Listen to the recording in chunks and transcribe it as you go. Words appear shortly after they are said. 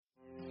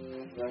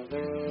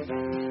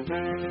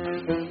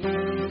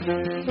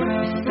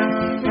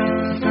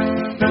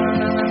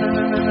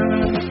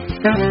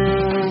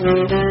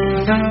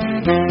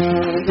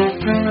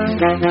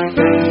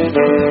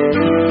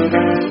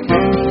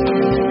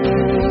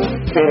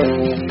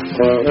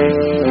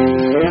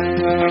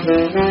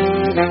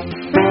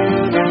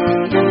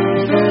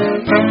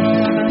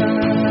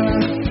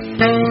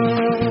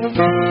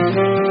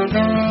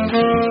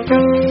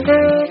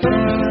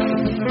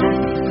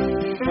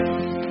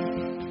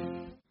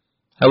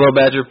Hello,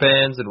 Badger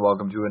fans, and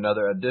welcome to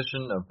another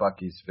edition of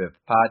Bucky's Fifth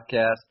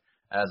Podcast.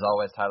 As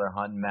always, Tyler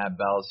Hunt and Matt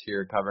Bells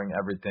here covering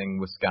everything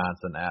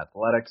Wisconsin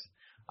athletics.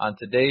 On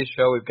today's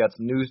show, we've got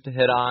some news to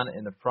hit on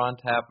in the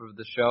front half of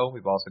the show.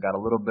 We've also got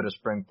a little bit of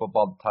spring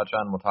football to touch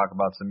on. We'll talk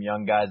about some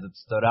young guys that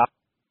stood out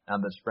now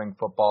that spring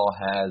football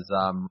has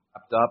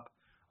wrapped up.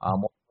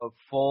 We'll have a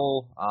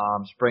full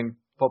spring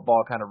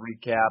football kind of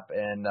recap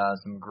and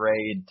some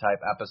grade-type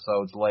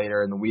episodes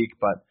later in the week,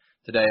 but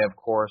today, of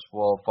course,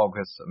 we'll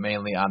focus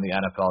mainly on the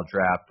NFL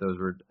draft. Those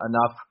were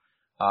enough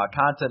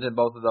content in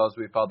both of those.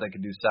 We felt they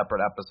could do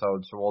separate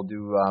episodes, so we'll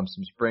do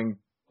some spring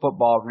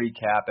football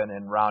recap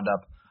and round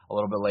up a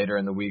little bit later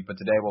in the week. But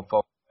today we'll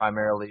focus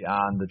primarily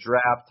on the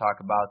draft,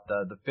 talk about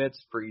the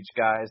fits for each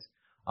guys,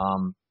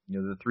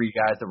 the three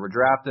guys that were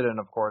drafted,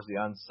 and of course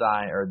the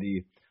unsigned or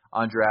the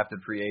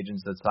undrafted free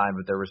agents that signed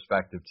with their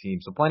respective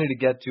teams. So plenty to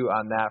get to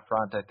on that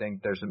front. I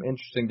think there's some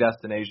interesting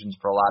destinations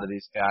for a lot of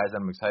these guys.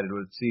 I'm excited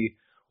to see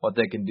what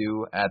they can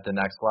do at the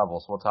next level.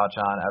 So we'll touch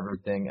on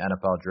everything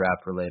NFL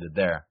draft related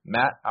there.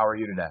 Matt, how are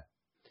you today?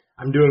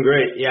 I'm doing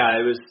great.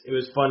 Yeah, it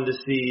was fun to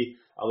see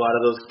a lot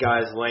of those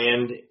guys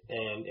land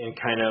and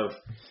kind of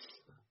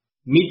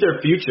meet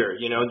their future.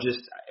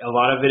 Just a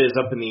lot of it is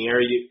up in the air.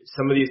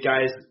 Some of these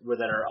guys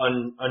that are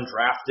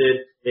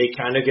undrafted, they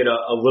kind of get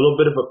a little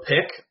bit of a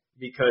pick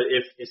because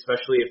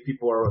especially if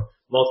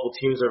multiple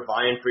teams are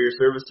vying for your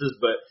services,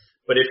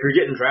 But if you're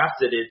getting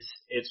drafted,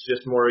 it's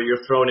just more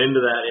you're thrown into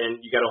that,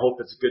 and you got to hope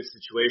it's a good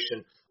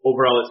situation.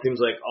 Overall, it seems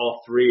like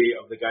all three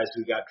of the guys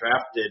who got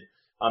drafted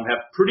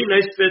have pretty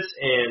nice fits,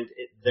 and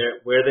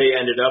where they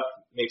ended up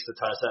makes a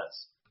ton of sense.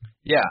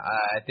 Yeah,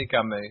 I think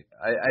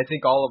I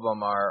think all of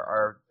them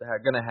are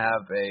going to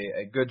have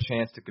a good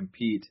chance to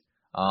compete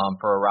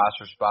for a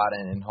roster spot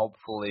and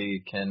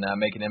hopefully can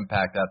make an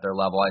impact at their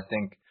level. I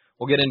think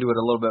we'll get into it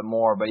a little bit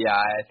more, but yeah,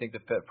 I think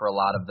the fit for a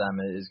lot of them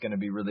is going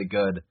to be really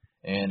good.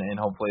 And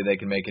hopefully they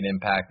can make an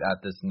impact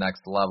at this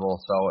next level.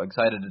 So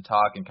excited to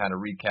talk and kind of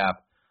recap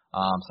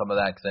some of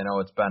that because I know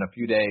it's been a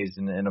few days.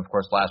 And, of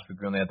course, last week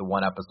we only had the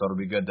one episode. It'll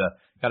be good to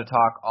kind of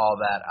talk all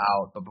that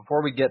out. But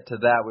before we get to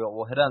that,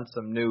 we'll hit on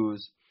some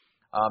news.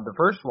 The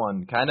first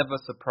one, kind of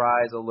a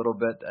surprise a little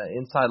bit.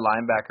 Inside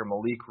linebacker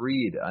Malik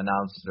Reed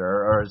announced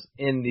or is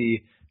in the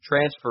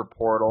transfer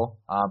portal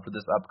for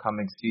this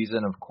upcoming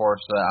season. Of course,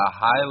 a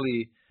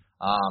highly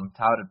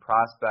touted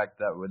prospect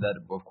that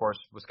of course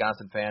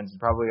Wisconsin fans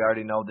probably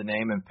already know the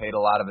name and paid a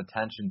lot of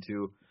attention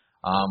to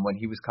when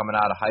he was coming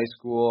out of high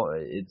school.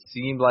 It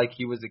seemed like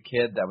he was a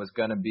kid that was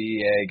going to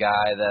be a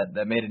guy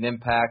that made an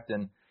impact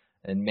and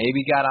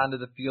maybe got onto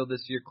the field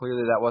this year.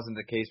 Clearly that wasn't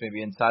the case,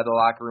 maybe inside the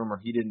locker room,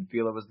 or he didn't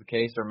feel it was the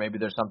case, or maybe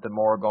there's something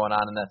more going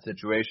on in that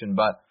situation.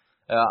 But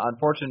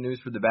unfortunate news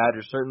for the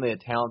Badgers. Certainly a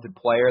talented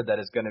player that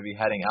is going to be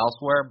heading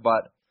elsewhere,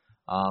 but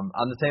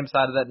on the same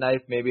side of that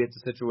knife, maybe it's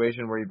a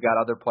situation where you've got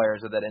other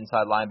players at that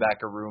inside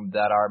linebacker room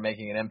that are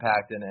making an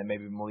impact, and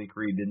maybe Malik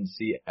Reed didn't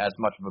see as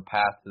much of a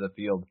path to the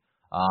field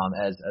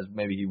as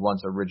maybe he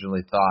once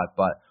originally thought.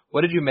 But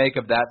what did you make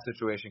of that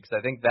situation? Because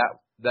I think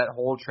that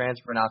whole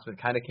transfer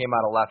announcement kind of came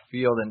out of left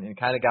field and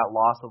kind of got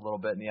lost a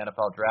little bit in the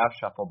NFL draft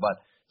shuffle, but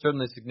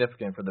certainly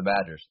significant for the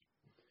Badgers.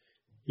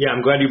 Yeah, I'm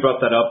glad you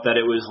brought that up, that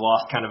it was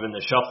lost kind of in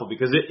the shuffle,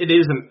 because it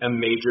is a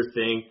major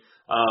thing.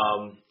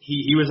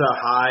 He was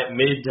a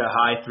mid to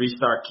high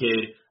 3-star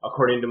kid,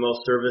 according to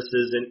most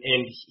services,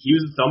 and he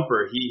was a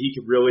thumper. He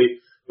could really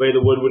lay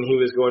the wood when he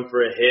was going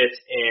for a hit,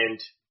 and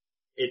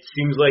it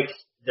seems like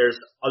there's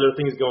other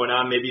things going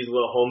on. Maybe he's a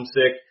little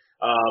homesick.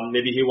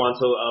 Maybe he wants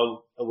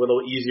a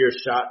little easier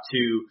shot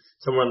to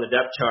somewhere on the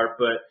depth chart,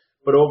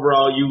 but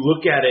overall, you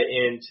look at it,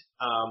 and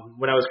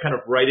when I was kind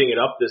of writing it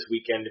up this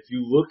weekend, if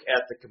you look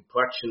at the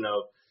complexion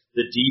of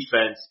the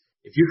defense,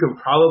 if you can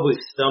probably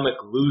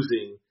stomach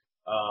losing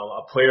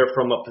a player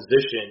from a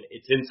position,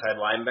 it's inside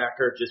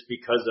linebacker, just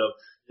because of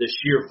the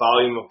sheer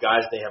volume of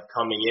guys they have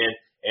coming in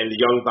and the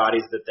young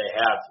bodies that they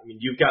have. I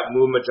mean, you've got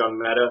Muma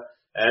Jungmeta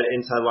at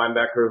inside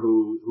linebacker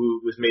who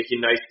was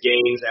making nice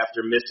gains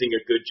after missing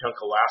a good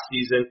chunk of last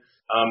season.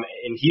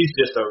 And he's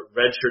just a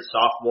redshirt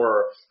sophomore,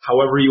 or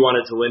however you want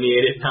to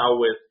delineate it now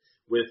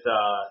with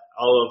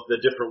all of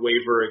the different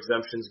waiver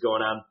exemptions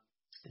going on.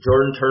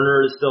 Jordan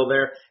Turner is still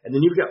there. And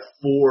then you've got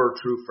 4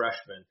 true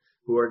freshmen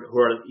who are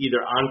either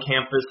on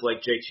campus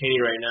like Jake Chaney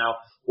right now,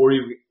 or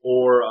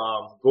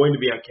going to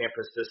be on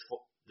campus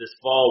this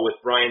fall with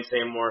Brian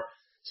Sanborn,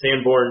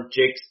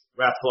 Jake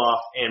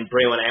Rathloff, and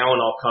Braylon Allen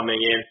all coming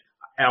in.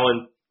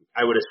 Allen,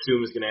 I would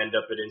assume, is going to end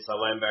up at inside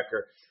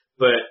linebacker.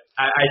 But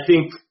I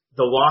think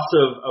the loss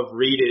of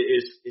Reed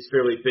is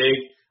fairly big.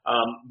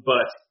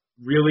 But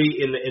really,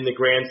 in the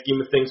grand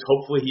scheme of things,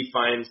 hopefully he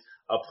finds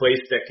a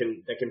place that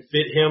can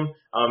fit him,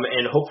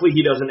 and hopefully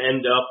he doesn't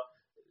end up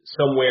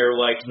somewhere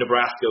like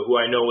Nebraska, who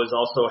I know was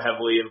also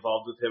heavily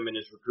involved with him in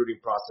his recruiting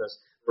process,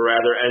 but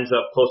rather ends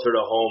up closer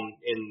to home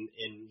in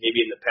maybe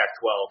in the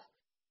Pac-12.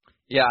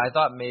 Yeah, I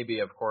thought maybe,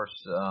 of course,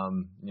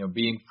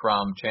 being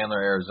from Chandler,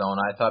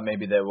 Arizona, I thought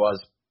maybe there was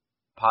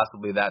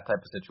possibly that type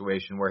of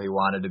situation where he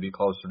wanted to be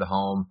closer to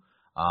home.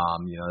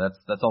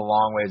 That's a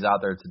long ways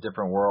out there. It's a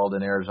different world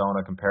in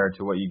Arizona compared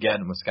to what you get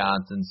in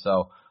Wisconsin.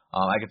 So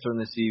I could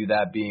certainly see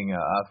that being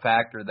a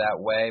factor that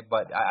way.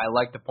 But I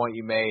like the point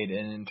you made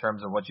in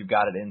terms of what you've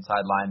got at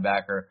inside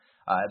linebacker.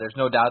 There's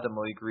no doubt that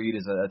Malik Reed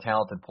is a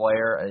talented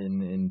player,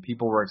 and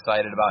people were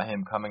excited about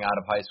him coming out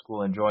of high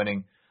school and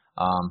joining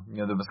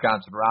the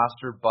Wisconsin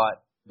roster.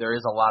 But there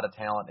is a lot of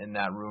talent in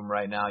that room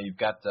right now. You've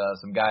got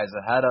some guys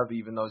ahead of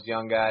even those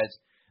young guys.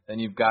 Then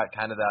you've got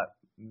kind of that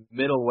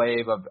middle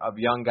wave of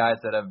young guys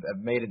that have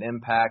made an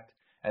impact.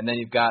 And then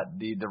you've got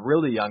the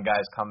really young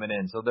guys coming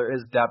in. So there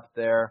is depth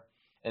there.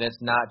 And it's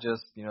not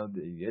just,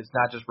 it's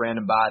not just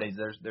random bodies.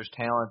 There's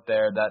talent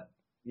there that,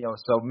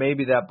 so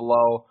maybe that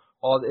blow,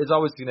 it's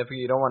always significant.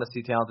 You don't want to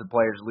see talented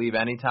players leave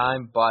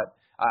anytime, but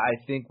I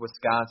think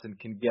Wisconsin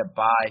can get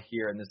by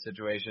here in this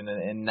situation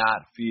and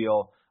not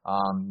feel,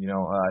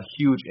 a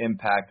huge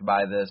impact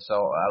by this.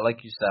 So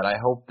like you said, I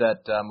hope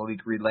that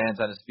Malik Reed lands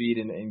on his feet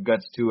and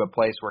gets to a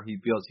place where he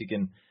feels he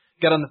can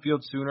get on the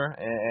field sooner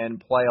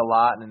and play a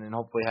lot and then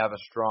hopefully have a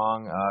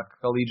strong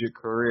collegiate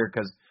career,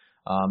 because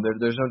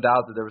there's no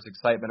doubt that there was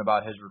excitement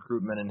about his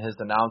recruitment and his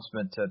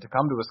announcement to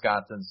come to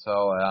Wisconsin.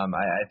 So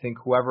I think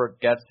whoever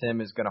gets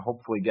him is going to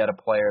hopefully get a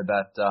player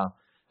that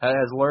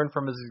has learned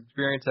from his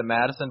experience at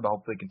Madison, but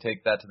hopefully can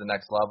take that to the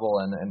next level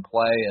and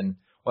play. And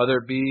whether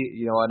it be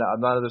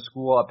another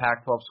school, a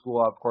Pac-12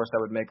 school, of course that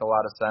would make a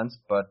lot of sense.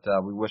 But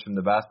we wish him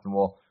the best, and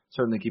we'll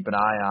certainly keep an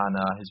eye on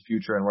his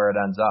future and where it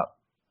ends up.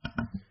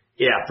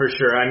 Yeah, for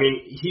sure. I mean,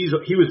 he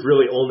was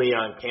really only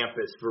on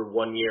campus for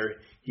 1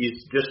 year.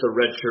 He's just a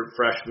redshirt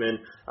freshman,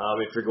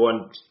 if you're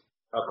going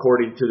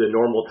according to the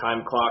normal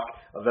time clock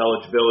of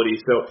eligibility.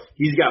 So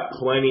he's got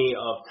plenty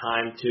of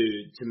time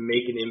to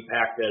make an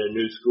impact at a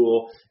new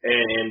school.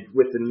 And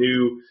with the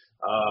new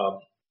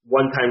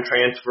one-time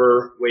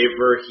transfer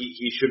waiver,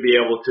 he should be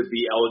able to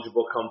be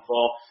eligible come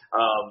fall.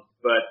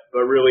 But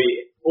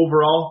really,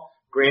 overall,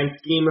 grand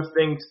scheme of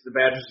things, the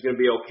Badgers are going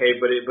to be okay.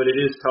 But it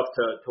is tough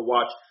to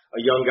watch a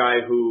young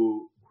guy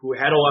who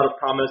had a lot of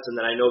promise, and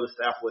that I know the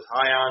staff was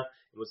high on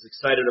and was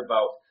excited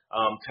about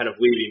kind of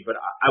leaving. But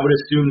I would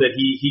assume that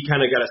he kind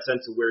of got a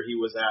sense of where he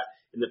was at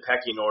in the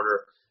pecking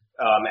order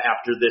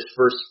after this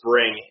first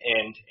spring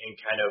and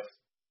kind of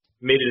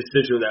made a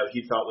decision that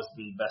he thought was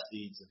in the best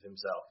needs of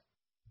himself.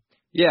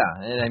 Yeah,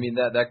 and I mean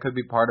that could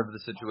be part of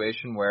the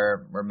situation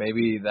where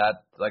maybe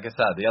that, like I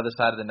said, the other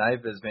side of the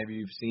knife is maybe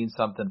you've seen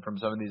something from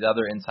some of these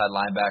other inside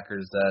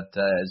linebackers that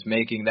is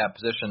making that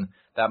position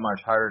that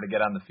much harder to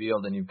get on the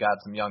field, and you've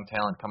got some young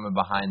talent coming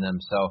behind them.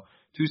 So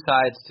two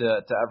sides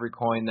to every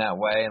coin that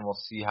way, and we'll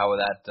see how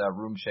that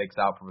room shakes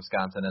out for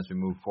Wisconsin as we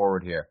move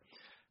forward here.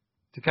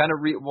 To kind of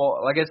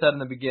like I said in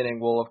the beginning,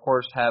 we'll of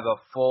course have a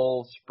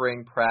full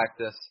spring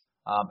practice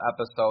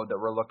episode that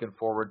we're looking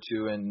forward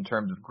to in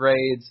terms of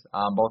grades,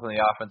 both on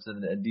the offensive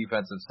and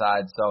defensive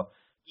side. So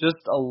just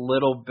a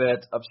little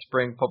bit of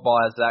spring football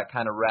as that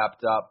kind of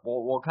wrapped up.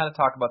 We'll kind of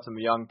talk about some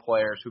young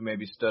players who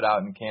maybe stood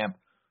out in camp.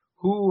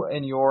 Who,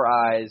 in your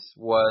eyes,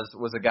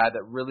 was a guy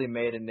that really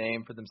made a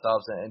name for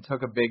themselves and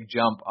took a big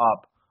jump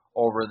up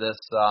over this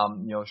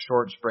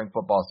short spring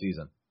football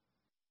season?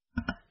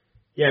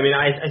 Yeah, I mean,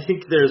 I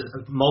think there's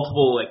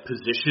multiple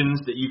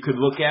positions that you could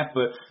look at,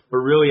 but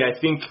really I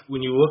think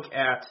when you look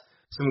at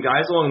some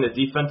guys along the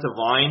defensive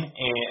line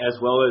as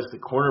well as the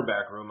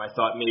cornerback room, I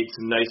thought made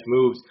some nice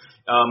moves.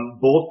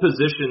 Both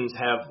positions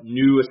have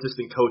new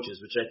assistant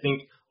coaches, which I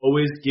think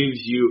always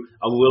gives you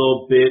a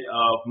little bit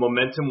of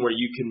momentum where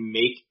you can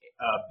make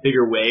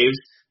bigger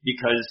waves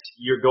because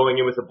you're going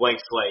in with a blank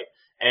slate.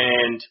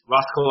 And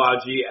Ross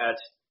Kalaji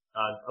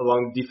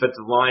along the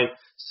defensive line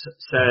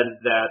said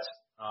that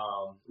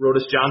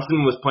Rodis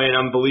Johnson was playing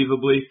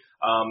unbelievably.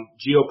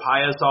 Gio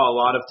Paya saw a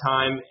lot of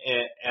time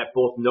at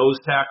both nose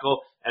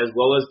tackle as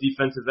well as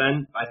defensive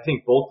end. I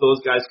think both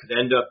those guys could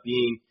end up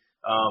being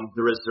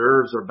the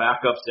reserves or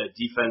backups at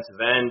defensive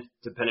end,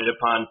 depending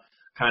upon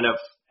kind of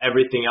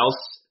everything else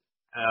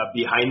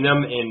behind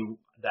them and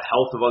the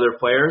health of other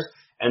players.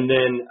 And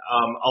then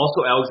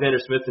also Alexander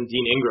Smith and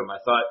Dean Ingram.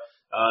 I thought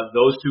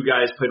those two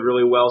guys played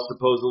really well,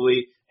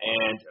 supposedly,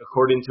 and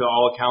according to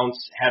all accounts,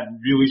 had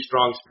really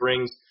strong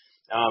springs.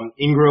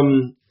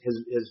 Ingram has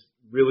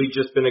really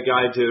just been a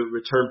guy to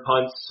return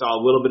punts, saw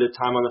a little bit of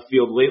time on the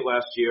field late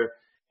last year.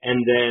 And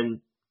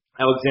then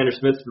Alexander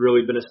Smith's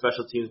really been a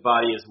special teams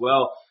body as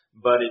well.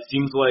 But it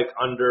seems like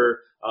under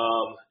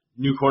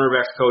new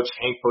cornerbacks coach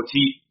Hank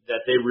Poteet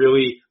that they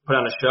really put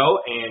on a show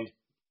and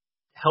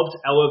helped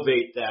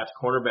elevate that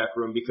cornerback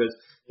room because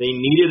they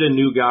needed a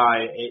new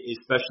guy,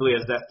 especially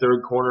as that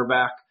third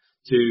cornerback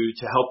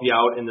to help you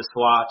out in the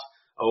slot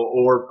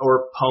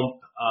or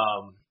pump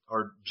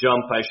or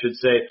jump, I should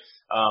say,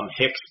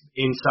 Hicks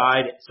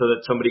inside so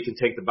that somebody can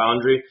take the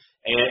boundary.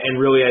 And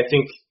really, I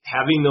think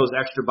having those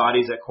extra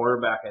bodies at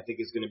cornerback, I think,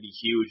 is going to be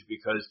huge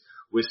because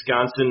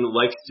Wisconsin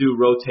likes to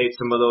rotate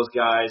some of those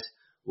guys.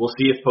 We'll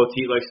see if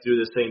Poteet likes to do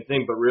the same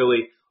thing, but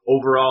really,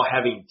 overall,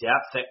 having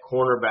depth at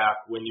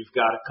cornerback when you've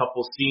got a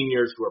couple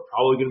seniors who are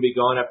probably going to be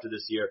gone after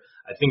this year,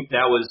 I think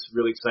that was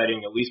really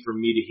exciting, at least for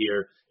me to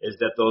hear, is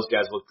that those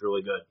guys looked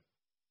really good.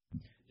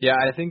 Yeah,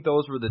 I think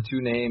those were the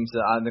two names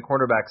on the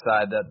cornerback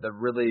side that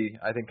really,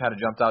 I think, kind of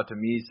jumped out to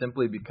me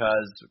simply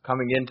because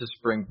coming into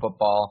spring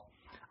football,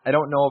 I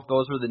don't know if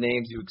those were the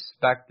names you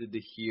expected to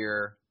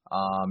hear,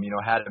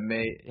 had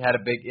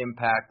a big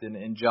impact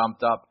and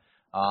jumped up.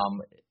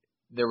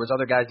 There was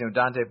other guys,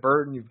 Dante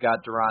Burton, you've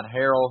got Deron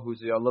Harrell,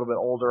 who's a little bit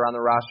older on the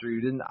roster.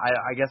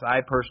 I guess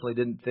I personally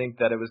didn't think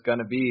that it was going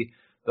to be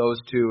those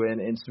two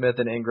in Smith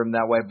and Ingram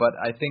that way, but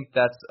I think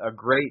that's a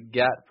great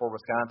get for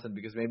Wisconsin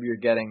because maybe you're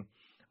getting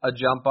a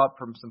jump up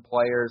from some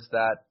players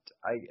that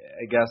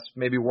I guess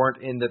maybe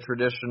weren't in the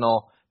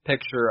traditional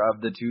picture of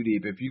the two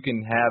deep. If you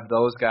can have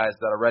those guys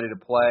that are ready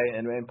to play,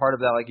 and part of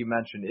that, like you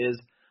mentioned, is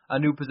a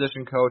new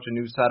position coach, a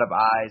new set of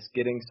eyes,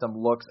 getting some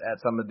looks at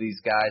some of these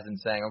guys and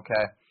saying,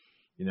 okay,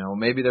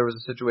 maybe there was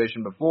a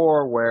situation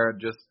before where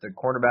just the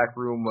cornerback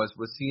room was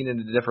seen in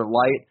a different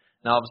light.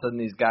 Now all of a sudden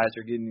these guys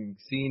are getting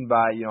seen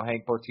by,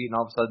 Hank Poteet, and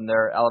all of a sudden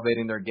they're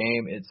elevating their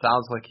game. It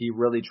sounds like he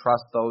really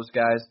trusts those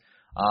guys.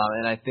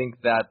 And I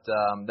think that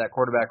that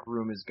quarterback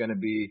room is going to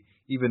be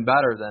even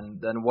better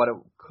than what it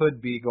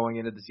could be going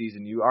into the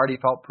season. You already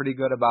felt pretty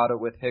good about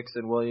it with Hicks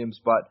and Williams,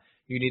 but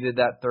you needed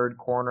that third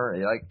corner.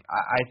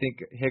 I think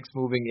Hicks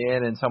moving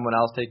in and someone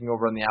else taking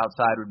over on the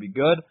outside would be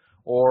good,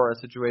 or a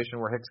situation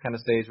where Hicks kind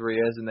of stays where he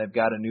is and they've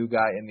got a new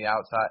guy in the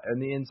outside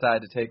and the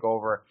inside to take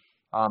over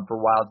for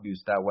Wild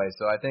Goose that way.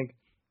 So I think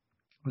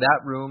that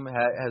room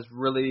has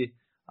really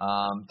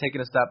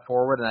taken a step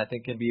forward, and I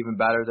think can be even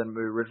better than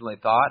we originally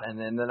thought. And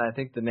then I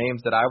think the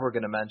names that I were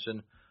going to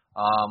mention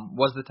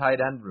was the tight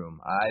end room.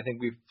 I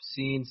think we've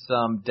seen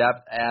some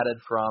depth added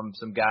from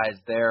some guys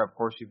there. Of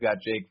course, you've got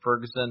Jake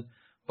Ferguson,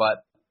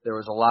 but there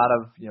was a lot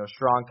of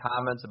strong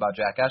comments about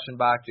Jack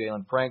Eschenbach,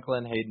 Jalen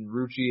Franklin, Hayden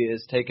Rucci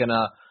is taking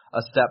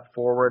a step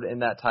forward in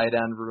that tight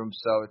end room.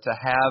 So to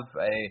have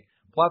a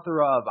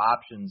plethora of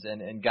options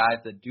and guys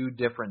that do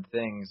different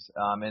things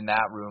in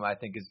that room, I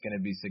think is going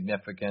to be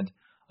significant.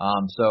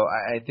 So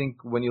I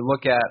think when you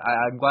look at,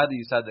 I'm glad that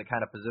you said the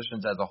kind of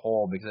positions as a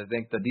whole, because I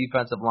think the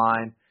defensive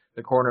line,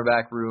 the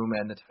cornerback room,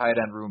 and the tight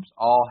end rooms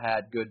all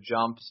had good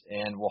jumps,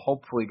 and will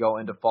hopefully go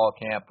into fall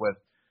camp with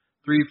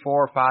 3,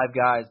 4, 5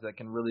 guys that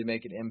can really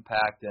make an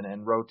impact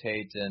and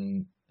rotate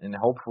and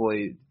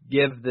hopefully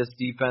give this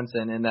defense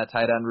and in that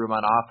tight end room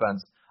on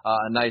offense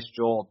a nice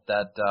jolt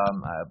that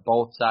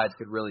both sides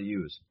could really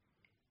use.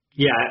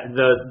 Yeah,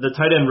 the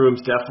tight end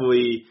room's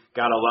definitely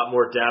got a lot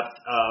more depth.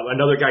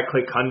 Another guy,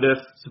 Clay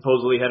Cundiff,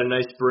 supposedly had a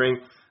nice spring.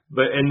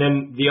 And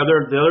then the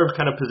other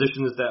kind of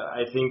positions that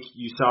I think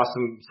you saw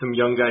some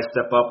young guys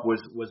step up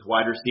was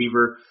wide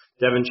receiver.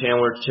 Devin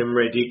Chandler,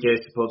 Chimere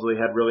Dike supposedly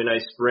had really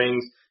nice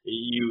springs.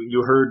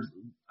 You heard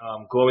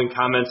glowing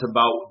comments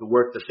about the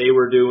work that they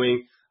were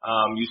doing.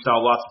 You saw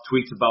lots of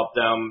tweets about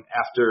them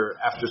after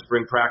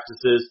spring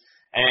practices.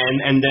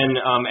 And then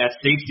at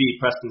safety,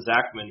 Preston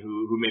Zachman,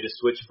 who made a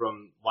switch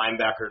from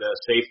linebacker to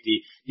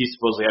safety, he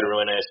supposedly had a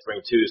really nice spring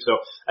too. So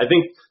I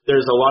think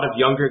there's a lot of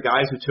younger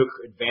guys who took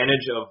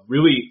advantage of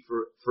really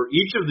for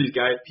each of these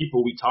guys,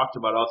 people we talked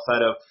about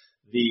outside of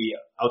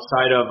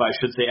I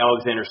should say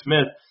Alexander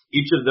Smith,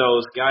 each of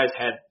those guys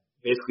had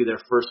basically their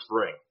first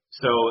spring.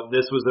 So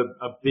this was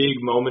a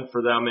big moment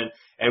for them,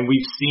 and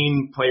we've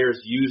seen players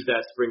use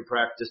that spring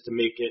practice to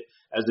make it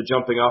as a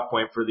jumping off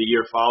point for the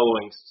year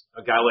following.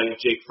 A guy like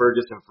Jake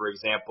Ferguson, for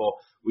example,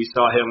 we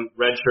saw him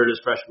redshirt his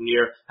freshman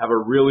year, have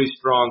a really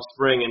strong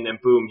spring, and then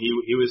boom,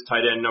 he was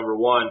tight end number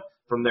 1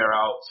 from there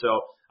out.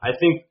 So I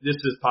think this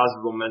is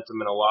positive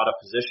momentum in a lot of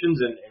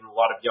positions, and a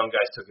lot of young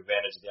guys took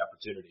advantage of the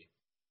opportunity.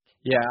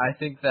 Yeah, I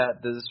think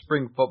that the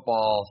spring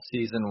football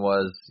season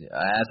was,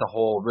 as a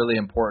whole, really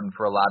important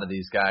for a lot of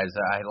these guys.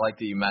 I like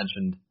that you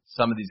mentioned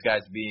some of these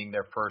guys being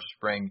their first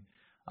spring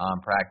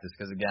practice,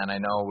 because, again, I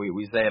know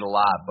we say it a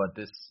lot,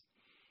 but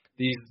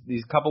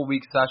these couple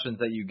week sessions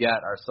that you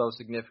get are so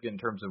significant in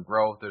terms of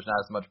growth. There's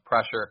not as much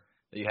pressure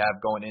that you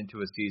have going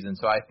into a season.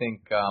 So I think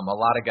a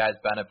lot of guys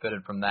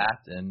benefited from that,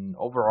 and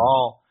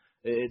overall,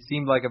 it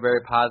seemed like a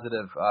very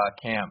positive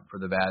camp for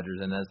the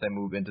Badgers. And as they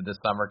move into the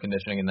summer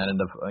conditioning and then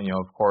into,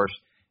 of course,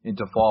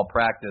 into fall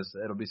practice,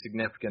 it'll be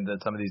significant that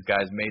some of these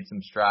guys made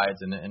some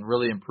strides and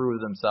really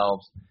improved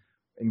themselves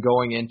in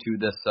going into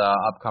this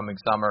upcoming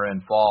summer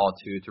and fall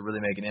to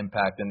really make an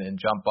impact and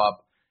jump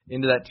up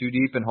into that 2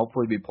 deep and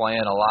hopefully be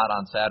playing a lot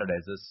on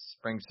Saturdays. This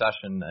spring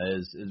session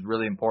is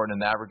really important in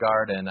that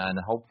regard, and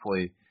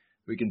hopefully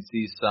we can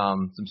see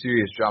some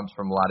serious jumps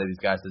from a lot of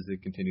these guys as they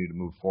continue to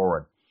move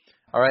forward.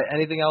 All right,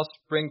 anything else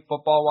spring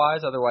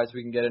football-wise? Otherwise,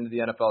 we can get into the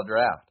NFL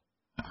draft.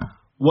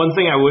 One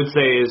thing I would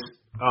say is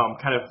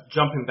kind of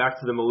jumping back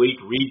to the Malik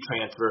Reed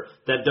transfer,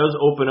 that does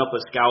open up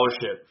a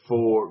scholarship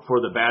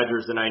for the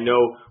Badgers. And I know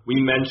we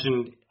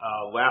mentioned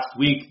last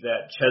week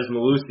that Chez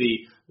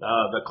Malusi,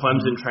 the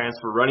Clemson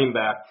transfer running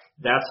back,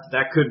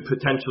 that could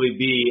potentially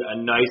be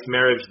a nice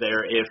marriage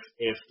there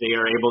if they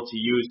are able to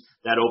use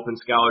that open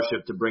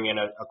scholarship to bring in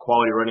a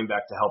quality running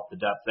back to help the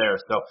depth there.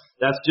 So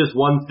that's just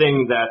one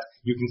thing that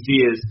you can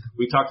see is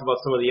we talked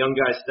about some of the young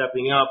guys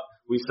stepping up.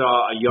 We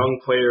saw a young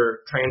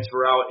player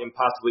transfer out and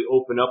possibly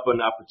open up an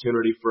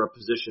opportunity for a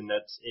position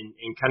that's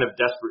in kind of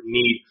desperate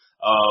need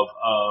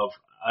of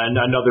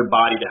another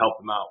body to help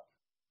them out.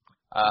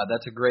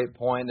 That's a great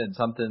point and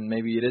something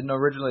maybe you didn't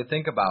originally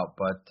think about,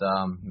 but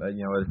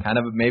it's kind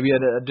of maybe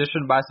an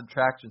addition by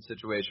subtraction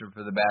situation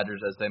for the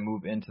Badgers as they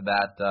move into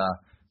that.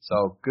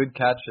 So good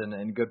catch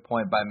and good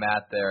point by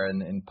Matt there,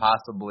 and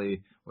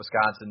possibly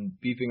Wisconsin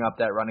beefing up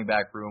that running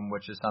back room,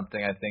 which is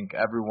something I think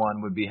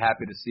everyone would be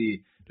happy to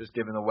see, just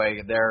given the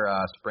way their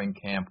spring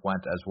camp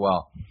went as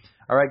well.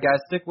 All right, guys,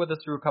 stick with us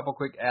through a couple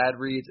quick ad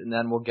reads, and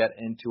then we'll get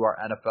into our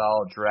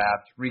NFL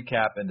draft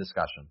recap and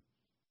discussion.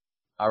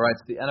 All right,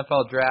 so the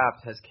NFL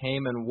draft has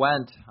came and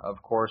went.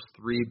 Of course,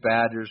 3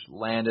 Badgers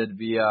landed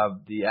via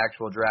the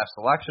actual draft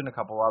selection, a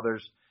couple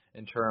others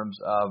in terms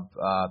of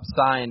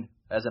signed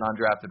as an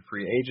undrafted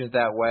free agent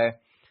that way.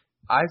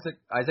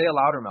 Isaiah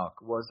Loudermilk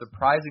was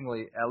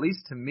surprisingly, at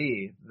least to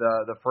me,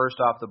 the first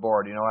off the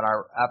board. In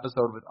our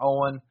episode with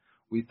Owen,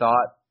 we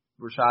thought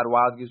Rashad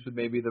Wildgoose would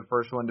maybe be the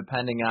first one,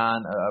 depending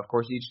on, of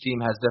course, each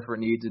team has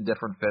different needs and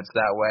different fits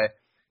that way.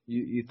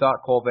 You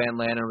thought Cole Van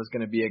Lanner was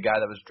going to be a guy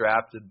that was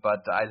drafted,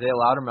 but Isaiah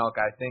Loudermilk,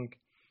 I think,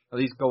 at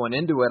least going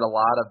into it, a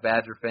lot of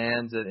Badger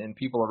fans and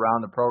people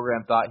around the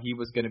program thought he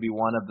was going to be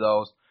one of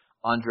those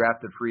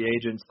undrafted free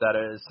agents that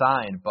is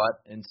signed.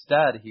 But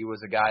instead, he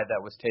was a guy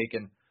that was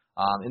taken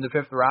in the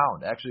 5th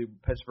round. Actually,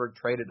 Pittsburgh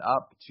traded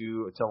up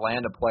to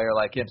land a player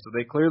like him. So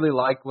they clearly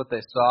liked what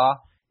they saw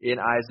in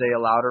Isaiah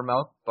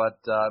Loudermilk, but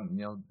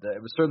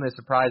it was certainly a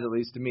surprise, at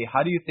least to me.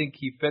 How do you think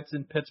he fits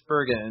in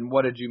Pittsburgh, and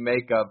what did you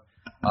make of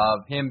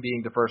him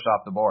being the first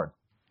off the board?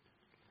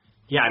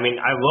 Yeah, I mean,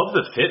 I love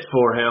the fit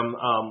for him.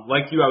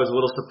 Like you, I was a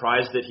little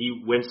surprised that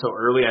he went so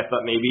early. I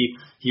thought maybe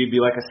he would be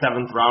like a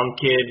 7th round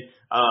kid,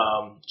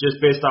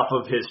 just based off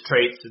of his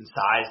traits and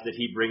size that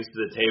he brings to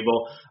the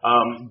table.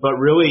 But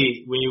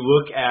really, when you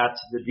look at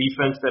the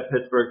defense that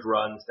Pittsburgh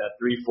runs, that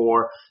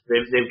 3-4,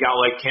 they've got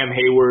like Cam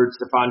Hayward,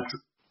 Stephon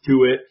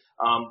Tuitt,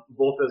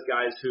 both those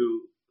guys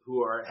who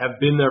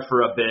have been there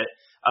for a bit.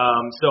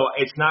 So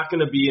it's not going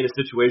to be in a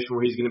situation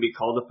where he's going to be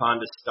called upon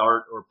to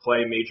start or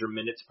play major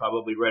minutes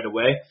probably right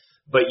away.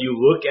 But you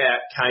look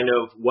at kind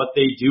of what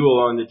they do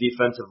along the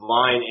defensive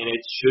line, and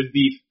it should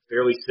be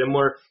fairly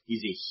similar.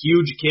 He's a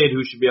huge kid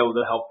who should be able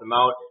to help them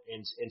out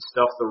and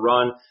stuff the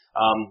run,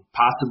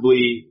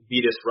 possibly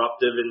be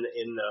disruptive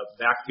in the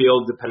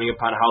backfield depending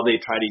upon how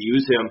they try to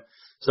use him.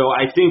 So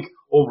I think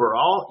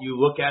overall, you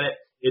look at it,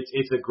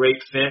 it's a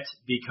great fit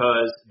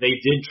because they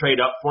did trade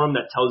up for him.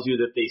 That tells you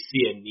that they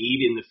see a need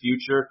in the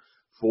future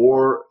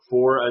for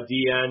a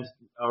D end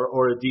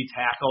or a D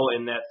tackle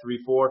in that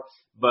 3-4.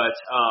 But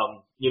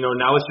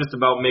now it's just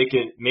about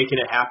making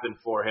it happen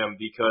for him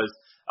because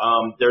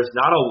there's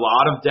not a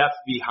lot of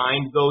depth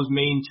behind those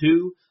main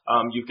 2.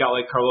 You've got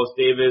like Carlos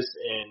Davis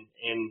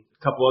and a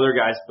couple other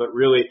guys, but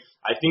really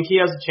I think he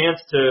has a chance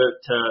to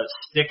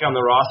stick on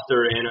the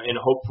roster and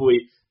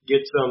hopefully get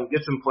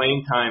some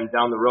playing time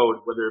down the road,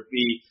 whether it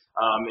be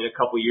in a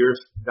couple years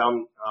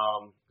down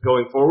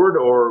going forward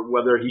or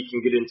whether he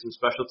can get in some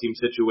special team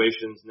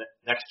situations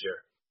next year.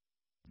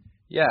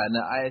 Yeah, and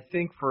I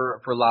think for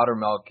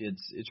Loudermilk,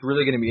 it's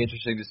really going to be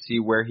interesting to see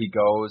where he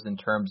goes in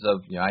terms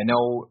of, I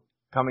know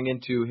coming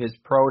into his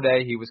pro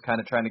day, he was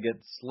kind of trying to get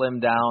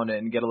slimmed down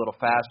and get a little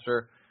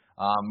faster.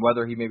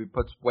 Whether he maybe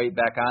puts weight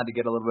back on to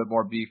get a little bit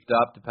more beefed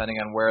up, depending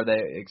on where they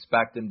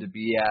expect him to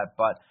be at.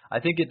 But I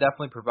think it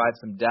definitely provides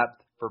some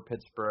depth for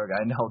Pittsburgh.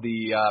 I know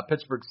the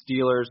Pittsburgh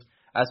Steelers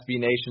SB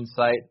Nation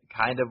site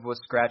kind of was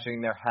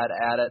scratching their head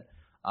at it.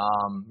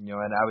 And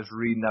I was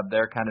reading up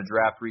their kind of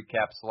draft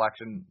recap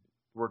selection.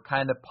 We're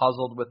kind of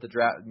puzzled with the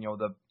draft,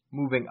 the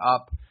moving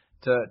up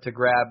to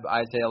grab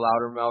Isaiah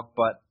Loudermilk.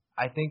 But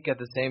I think at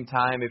the same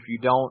time, if you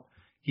don't,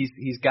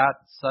 he's got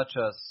such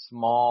a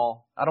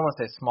small, I don't want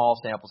to say small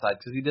sample size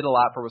because he did a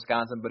lot for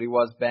Wisconsin, but he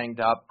was banged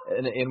up.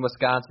 In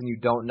Wisconsin, you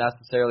don't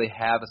necessarily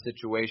have a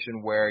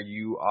situation where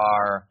you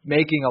are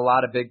making a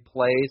lot of big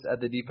plays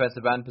at the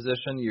defensive end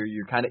position.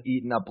 You're kind of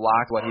eating up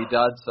blocks what he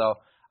does. So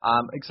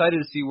I'm excited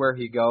to see where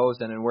he goes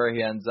and where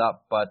he ends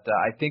up. But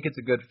I think it's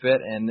a good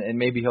fit, and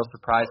maybe he'll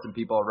surprise some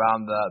people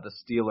around the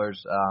Steelers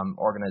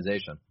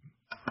organization.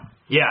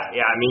 Yeah.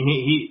 I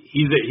mean,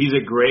 he's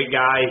a great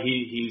guy.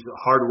 He's a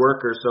hard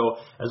worker. So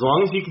as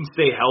long as he can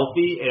stay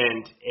healthy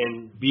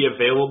and be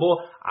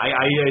available, I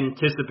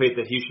anticipate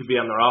that he should be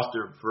on the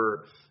roster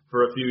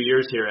for a few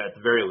years here at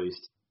the very least.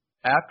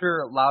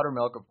 After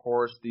Loudermilk, of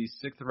course, the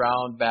 6th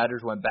round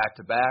Badgers went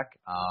back-to-back.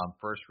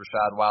 First,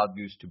 Rashad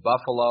Wildgoose to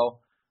Buffalo.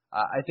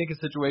 I think a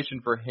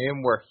situation for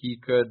him where he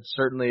could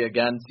certainly,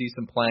 again, see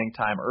some playing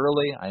time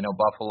early. I know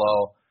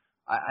Buffalo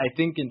I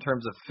think in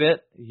terms of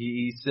fit,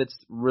 he sits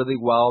really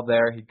well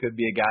there. He could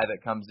be a guy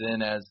that comes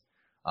in as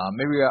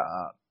maybe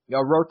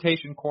a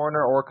rotation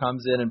corner or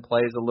comes in and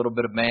plays a little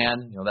bit of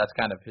man. That's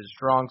kind of his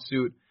strong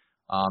suit.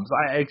 So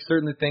I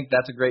certainly think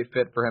that's a great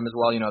fit for him as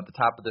well. At the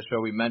top of the show,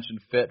 we mentioned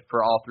fit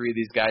for all three of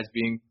these guys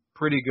being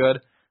pretty good.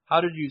 How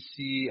did you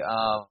see,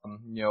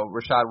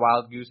 Rashad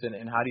Wildgoose,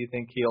 and how do you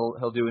think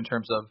he'll do in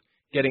terms of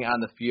getting on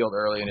the field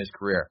early in his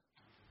career?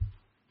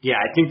 Yeah,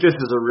 I think this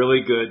is a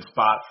really good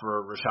spot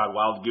for Rashad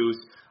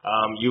Wildgoose.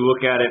 You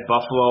look at it,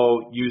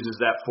 Buffalo uses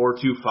that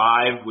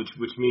 4-2-5,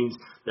 which means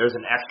there's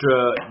an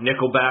extra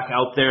nickelback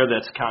out there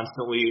that's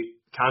constantly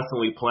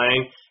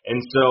playing.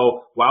 And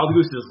so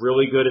Wildgoose is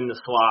really good in the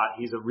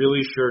slot. He's a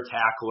really sure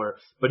tackler,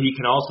 but he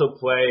can also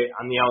play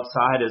on the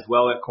outside as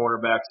well at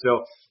cornerback.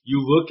 So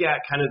you look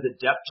at kind of the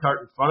depth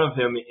chart in front of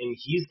him, and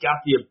he's got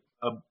the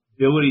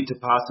ability to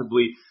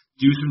possibly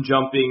do some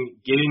jumping,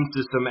 get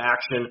into some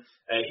action.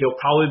 He'll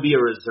probably be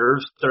a reserve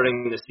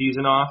starting the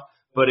season off,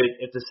 but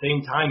at the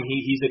same time,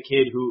 he's a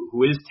kid who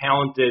is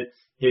talented.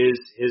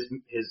 He's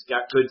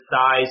got good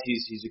size.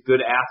 He's a good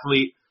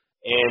athlete.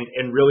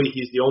 And really,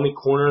 he's the only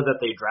corner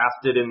that they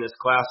drafted in this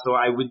class. So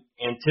I would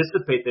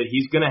anticipate that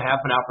he's going to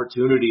have an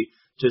opportunity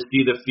to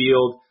see the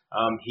field.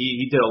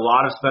 He did a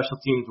lot of special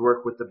teams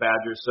work with the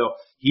Badgers. So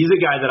he's a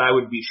guy that I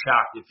would be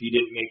shocked if he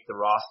didn't make the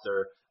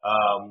roster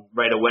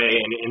right away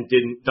and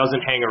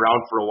doesn't hang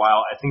around for a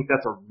while. I think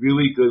that's a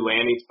really good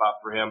landing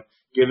spot for him,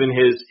 given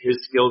his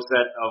skill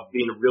set of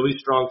being a really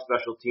strong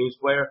special teams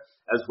player,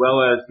 as well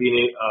as being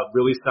a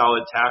really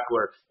solid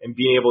tackler and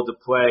being able to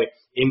play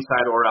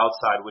inside or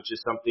outside, which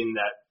is something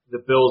that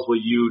the Bills will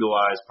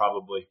utilize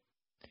probably.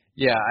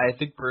 Yeah, I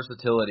think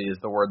versatility is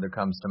the word that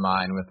comes to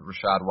mind with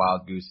Rashad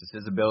Wildgoose. It's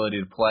his ability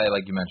to play,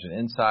 like you mentioned,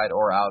 inside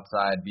or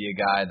outside, be a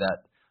guy that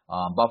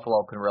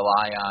Buffalo can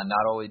rely on,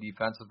 not only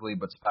defensively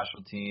but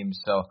special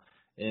teams. So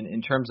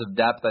in terms of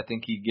depth, I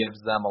think he gives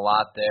them a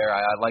lot there.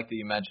 I like that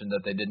you mentioned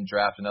that they didn't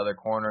draft another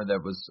corner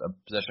that was a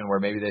position where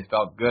maybe they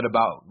felt good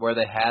about where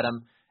they had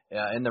him.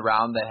 In the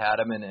round they had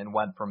him and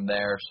went from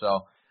there.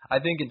 So I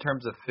think in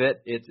terms of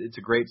fit, it's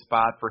a great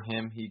spot for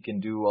him. He can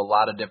do a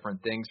lot of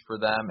different things for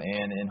them,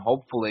 and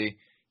hopefully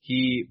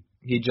he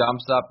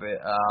jumps up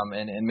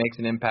and makes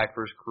an impact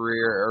for his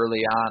career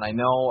early on. I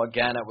know,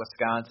 again, at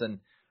Wisconsin,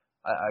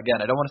 I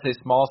don't want to say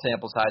small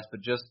sample size,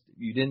 but just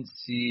you didn't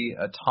see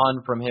a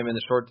ton from him in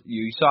the short.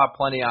 You saw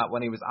plenty out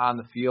when he was on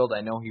the field.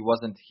 I know he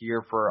wasn't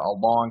here for a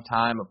long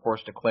time, of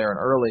course, declaring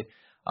early.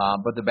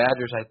 But the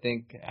Badgers, I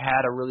think,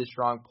 had a really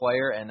strong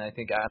player, and I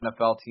think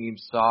NFL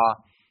teams saw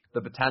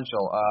the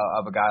potential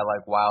of a guy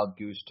like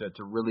Wildgoose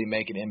to really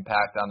make an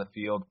impact on the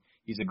field.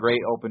 He's a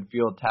great open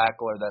field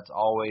tackler that's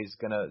always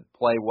going to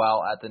play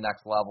well at the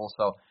next level.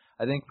 So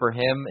I think for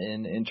him,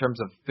 in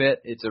terms of fit,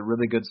 it's a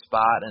really good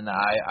spot, and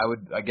I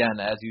would, again,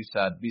 as you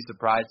said, be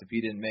surprised if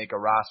he didn't make a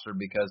roster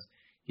because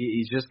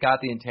he's just got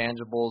the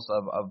intangibles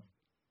of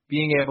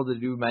being able to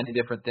do many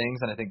different things,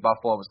 and I think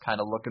Buffalo was kind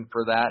of looking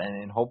for that,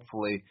 and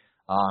hopefully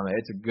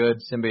it's a good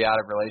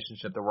symbiotic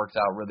relationship that works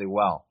out really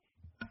well.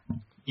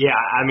 Yeah,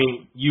 I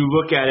mean, you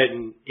look at it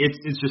and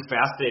it's just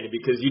fascinating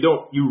because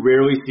you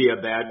rarely see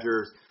a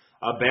Badger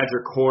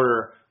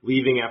corner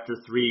leaving after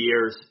 3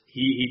 years.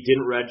 He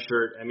didn't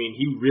redshirt. I mean,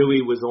 he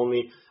really was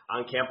only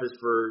on campus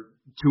for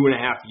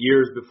 2.5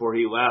 years before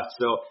he left.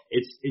 So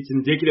it's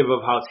indicative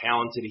of how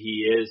talented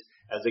he is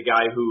as a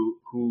guy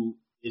who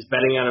is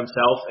betting on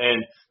himself,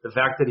 and the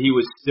fact that he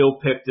was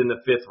still picked in the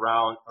 5th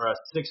round or a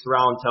 6th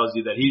round tells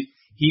you that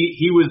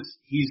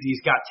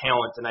he's got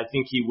talent, and I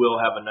think he will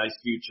have a nice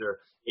future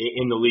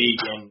in the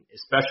league, and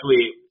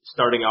especially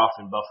starting off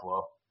in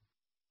Buffalo.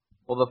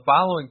 Well, the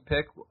following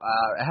pick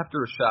after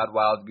Rashad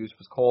Wildgoose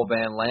was Cole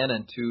Van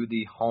Lanen to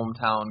the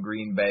hometown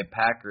Green Bay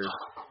Packers.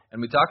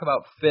 And we talk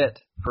about fit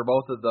for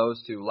both of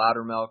those two,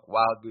 Loudermilk,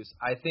 Wildgoose.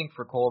 I think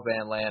for Cole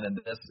Van Lanen,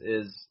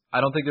 I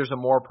don't think there's a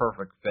more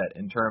perfect fit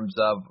in terms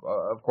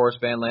of course,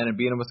 Van Lanen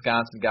being a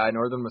Wisconsin guy,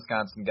 northern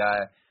Wisconsin guy.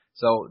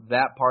 So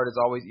that part is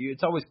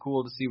it's always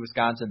cool to see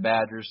Wisconsin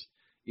Badgers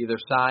either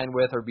sign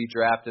with or be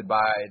drafted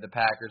by the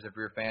Packers if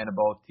you're a fan of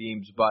both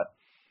teams. But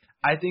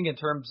I think in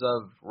terms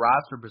of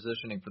roster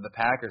positioning for the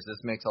Packers,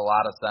 this makes a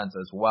lot of sense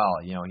as well.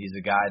 He's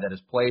a guy that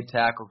has played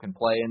tackle, can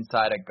play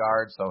inside at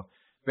guard, so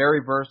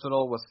very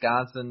versatile.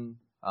 Wisconsin,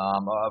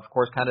 of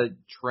course, kind of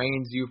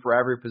trains you for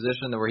every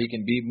position where he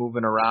can be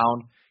moving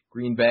around.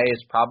 Green Bay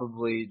is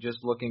probably just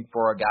looking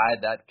for a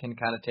guy that can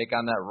kind of take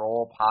on that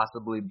role,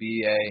 possibly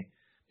be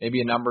maybe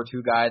a number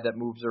 2 guy that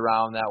moves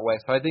around that way.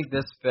 So I think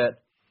this fit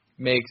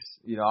makes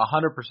 100%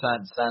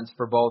 sense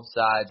for both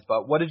sides.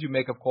 But what did you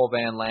make of Cole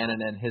Van Lanen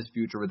and his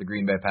future with the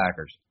Green Bay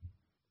Packers?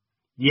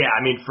 Yeah,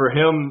 I mean, for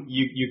him,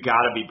 you got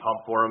to be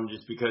pumped for him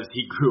just because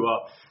he grew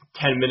up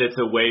 10 minutes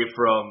away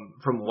from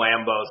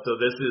Lambeau. So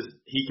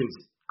he can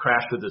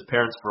crash with his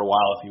parents for a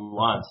while if he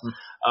wants.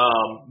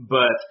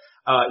 But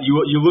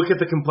you look at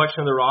the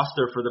complexion of the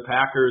roster for the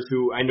Packers,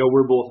 who I know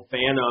we're both a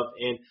fan of,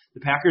 and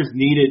the Packers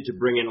needed to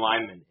bring in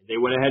linemen.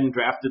 They went ahead and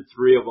drafted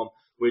 3 of them,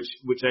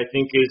 which I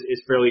think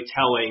is fairly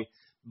telling.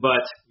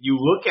 But you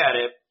look at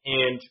it,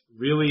 and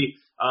really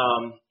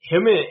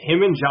Him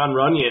and John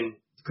Runyon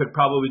could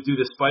probably do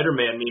the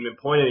Spider-Man meme and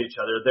point at each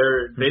other.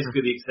 They're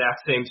basically the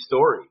exact same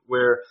story,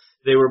 where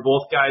they were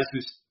both guys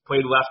who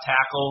played left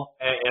tackle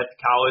at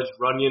college,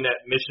 Runyon at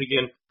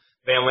Michigan,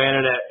 Van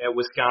Lanen at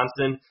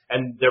Wisconsin,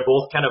 and they're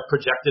both kind of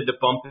projected to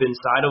bump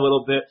inside a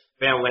little bit.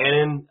 Van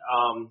Lanen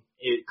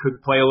it could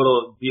play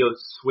be a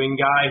swing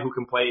guy who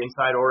can play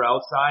inside or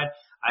outside.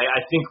 I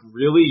think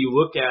really you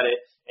look at it,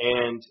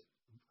 and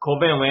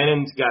Cole Van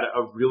Lanen's got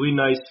a really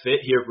nice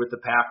fit here with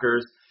the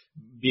Packers,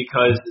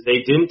 because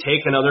they didn't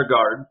take another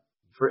guard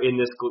in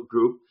this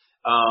group.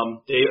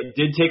 They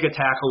did take a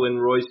tackle in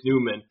Royce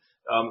Newman,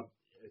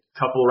 a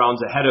couple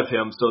rounds ahead of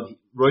him. So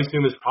Royce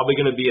Newman's probably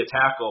going to be a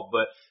tackle,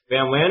 but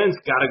Van Lanen's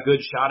got a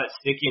good shot at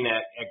sticking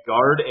at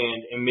guard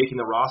and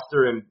making the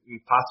roster and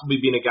possibly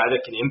being a guy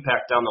that can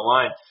impact down the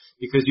line.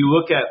 Because you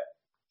look at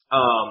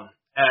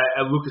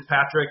Lucas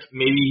Patrick,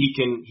 maybe he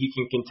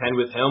can contend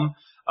with him.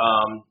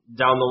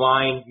 Down the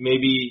line,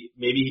 maybe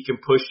he can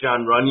push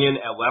John Runyon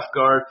at left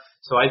guard.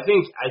 So I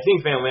think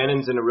Van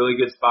Lanen's in a really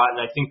good spot, and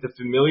I think the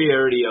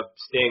familiarity of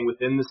staying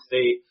within the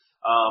state,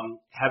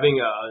 having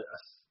a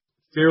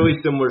fairly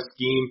similar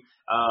scheme,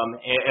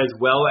 as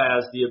well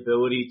as the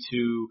ability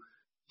to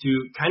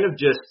kind of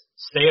just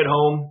stay at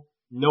home,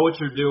 know what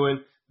you're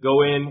doing,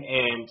 go in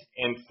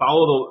and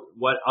follow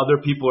what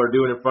other people are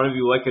doing in front of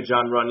you, like a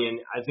John Runyon,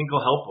 I think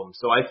will help him.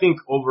 So I think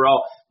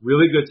overall,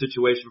 really good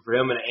situation for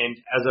him. And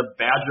as a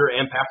Badger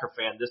and Packer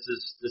fan, this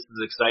is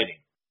exciting.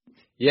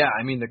 Yeah,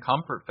 I mean, the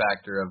comfort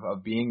factor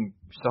of being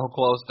so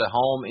close to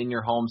home in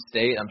your home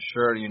state, I'm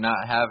sure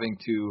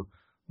you're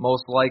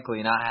most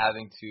likely not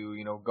having to,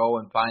 go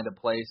and find a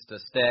place to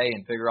stay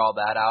and figure all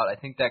that out. I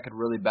think that could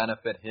really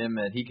benefit him,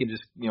 and he can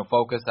just,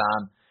 focus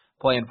on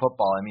playing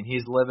football. I mean,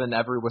 he's living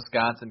every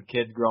Wisconsin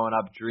kid growing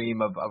up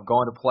dream of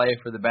going to play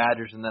for the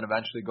Badgers and then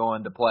eventually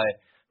going to play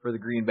for the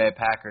Green Bay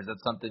Packers.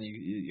 That's something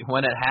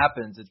when it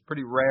happens, it's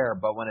pretty rare,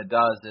 but when it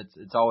does,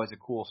 it's always a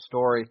cool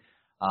story.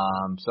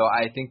 So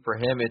I think for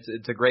him,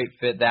 it's a great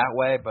fit that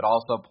way, but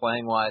also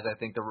playing wise, I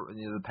think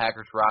the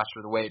Packers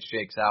roster, the way it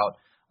shakes out,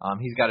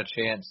 he's got a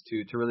chance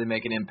to really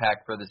make an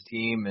impact for this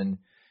team and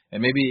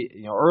maybe,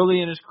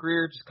 early in his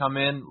career, just come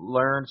in,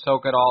 learn,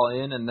 soak it all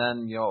in, and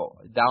then,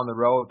 down the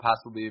road,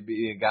 possibly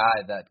be a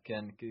guy that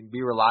can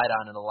be relied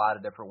on in a lot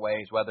of different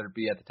ways, whether it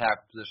be at the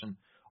tackle position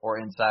or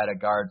inside a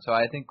guard. So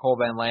I think Cole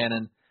Van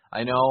Lanen,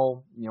 I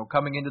know,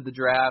 coming into the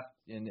draft,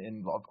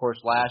 and of course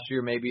last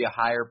year maybe a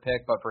higher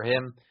pick, but for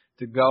him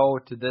to go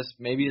to this,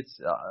 maybe it's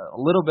a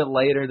little bit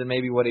later than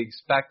maybe what he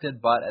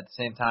expected, but at the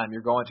same time,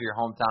 you're going to your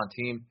hometown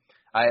team.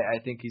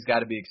 I think he's got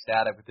to be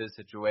ecstatic with his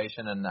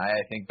situation, and I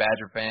think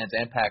Badger fans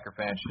and Packer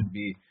fans should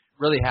be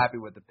really happy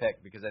with the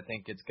pick, because I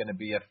think it's going to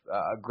be a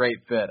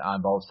great fit on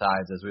both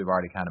sides, as we've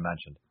already kind of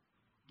mentioned.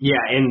 Yeah,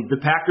 and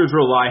the Packers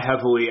rely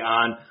heavily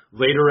on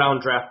later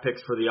round draft picks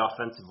for the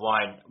offensive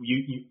line.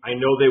 I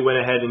know they went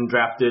ahead and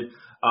drafted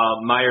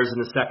Myers in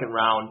the second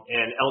round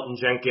and Elton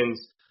Jenkins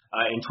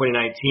in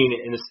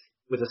 2019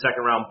 with a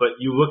second round, but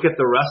you look at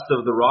the rest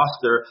of the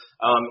roster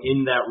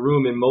in that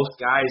room, and most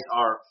guys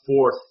are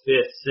 4th,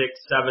 5th,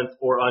 6th, 7th,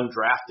 or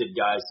undrafted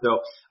guys.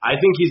 So I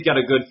think he's got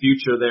a good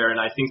future there,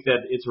 and I think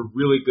that it's a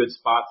really good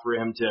spot for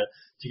him to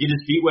get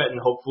his feet wet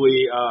and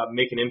hopefully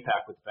make an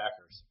impact with the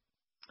Packers.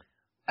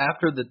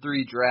 After the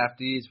 3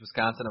 draftees,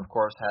 Wisconsin, of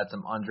course, had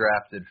some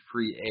undrafted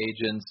free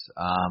agents.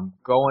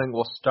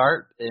 We'll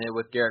start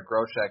with Garrett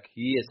Groshek.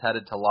 He is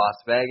headed to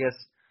Las Vegas.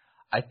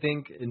 I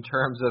think in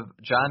terms of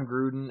John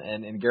Gruden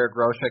and Garrett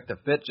Groshek, the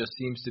fit just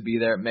seems to be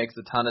there. It makes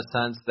a ton of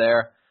sense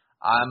there.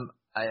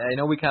 I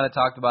know we kind of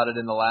talked about it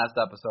in the last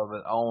episode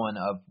with Owen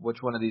of which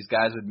one of these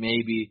guys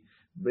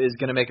is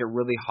going to make it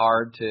really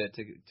hard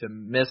to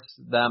miss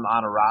them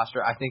on a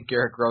roster. I think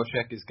Garrett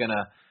Groshek is going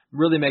to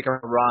really make a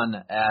run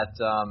at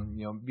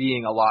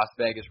being a Las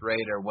Vegas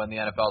Raider when the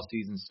NFL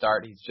season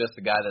starts. He's just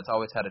a guy that's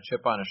always had a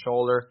chip on his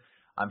shoulder.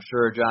 I'm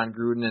sure John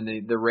Gruden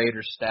and the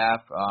Raiders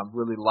staff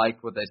really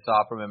liked what they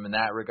saw from him in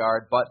that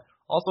regard. But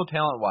also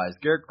talent-wise,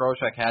 Garrett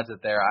Groshek has it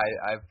there.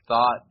 I've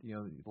thought,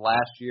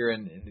 last year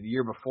and the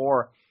year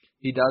before,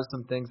 he does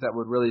some things that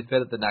would really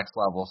fit at the next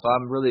level. So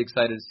I'm really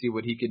excited to see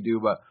what he can do.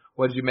 But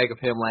what did you make of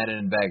him landing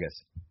in Vegas?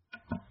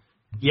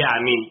 Yeah,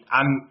 I mean,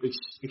 I'm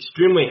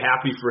extremely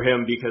happy for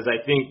him, because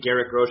I think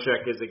Garrett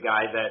Groshek is a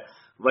guy that,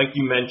 like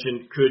you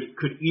mentioned,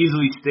 could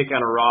easily stick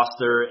on a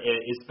roster,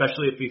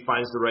 especially if he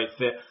finds the right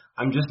fit.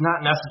 I'm just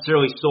not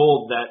necessarily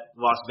sold that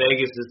Las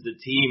Vegas is the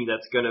team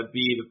that's going to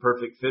be the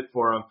perfect fit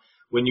for him.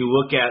 When you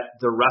look at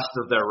the rest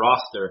of their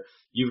roster,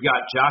 you've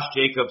got Josh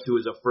Jacobs, who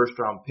was a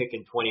first-round pick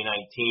in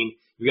 2019.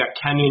 You've got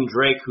Kenyon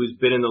Drake, who's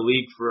been in the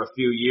league for a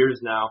few years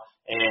now,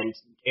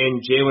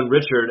 and Jalen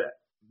Richard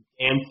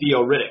and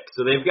Theo Riddick.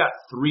 So they've got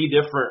 4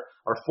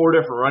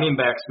 different running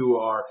backs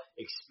who are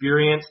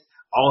experienced,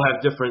 all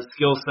have different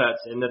skill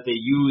sets, and that they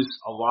use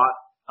a lot.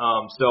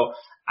 So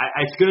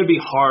it's going to be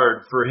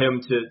hard for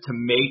him to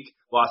make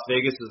Las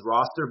Vegas's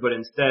roster, but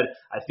instead,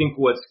 I think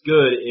what's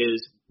good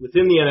is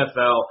within the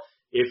NFL,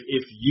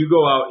 if you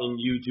go out and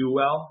you do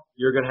well,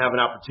 you're going to have an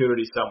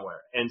opportunity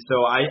somewhere. And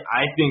so I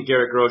think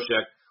Garrett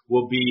Groshek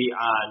will be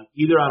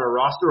either on a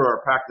roster or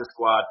a practice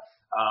squad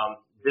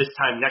this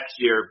time next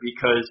year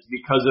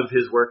because of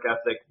his work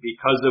ethic,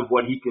 because of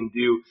what he can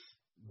do,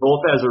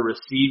 both as a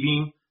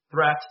receiving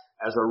threat,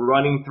 as a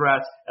running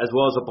threat, as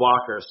well as a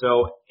blocker.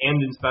 And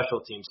in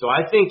special teams. So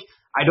I think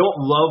I don't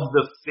love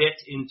the fit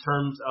in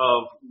terms of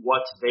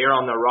what's there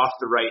on the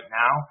roster right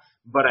now,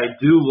 but I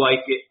do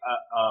like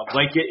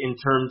it in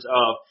terms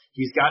of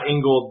he's got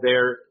Ingold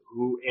there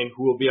who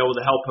will be able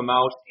to help him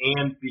out,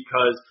 and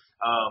because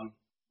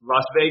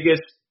Las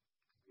Vegas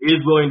is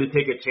willing to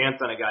take a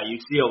chance on a guy. You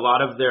see a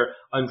lot of their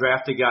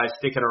undrafted guys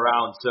sticking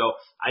around. So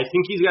I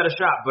think he's got a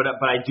shot, but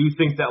I do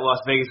think that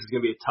Las Vegas is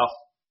going to be a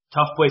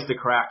tough place to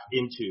crack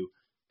into.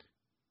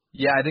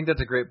 Yeah, I think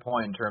that's a great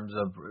point in terms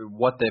of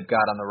what they've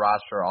got on the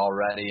roster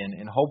already,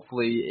 and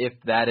hopefully, if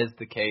that is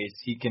the case,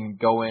 he can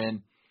go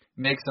in,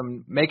 make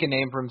a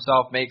name for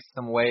himself, make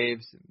some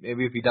waves.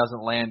 Maybe if he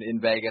doesn't land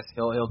in Vegas,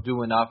 he'll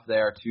do enough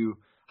there to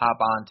hop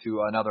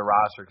onto another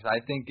roster, because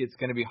I think it's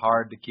going to be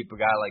hard to keep a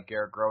guy like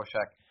Garrett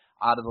Groshek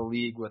out of the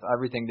league with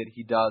everything that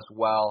he does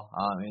well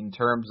in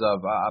terms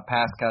of a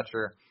pass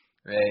catcher,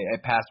 a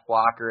pass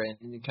blocker,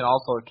 and he can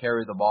also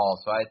carry the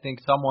ball. So I think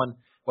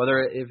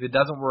if it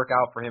doesn't work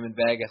out for him in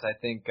Vegas, I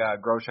think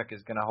Groshek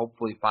is going to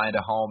hopefully find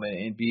a home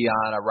and be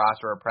on a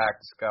roster or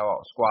practice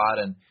squad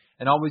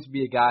and always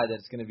be a guy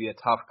that's going to be a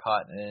tough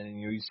cut. And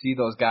you see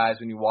those guys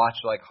when you watch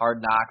like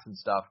Hard Knocks and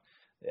stuff.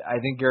 I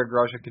think Garrett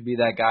Groshek could be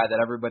that guy that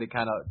everybody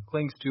kind of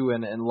clings to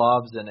and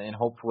loves, and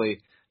hopefully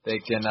they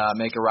can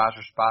make a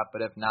roster spot.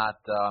 But if not,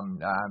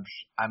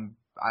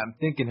 I'm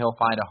thinking he'll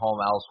find a home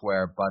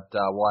elsewhere. But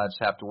we'll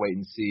just have to wait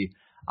and see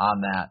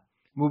on that.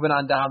 Moving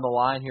on down the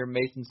line here,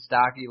 Mason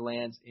Stokke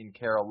lands in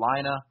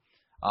Carolina.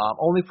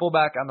 Only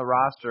fullback on the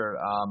roster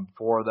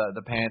for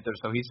the Panthers,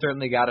 so he's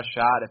certainly got a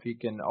shot if he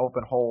can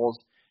open holes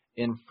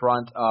in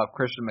front of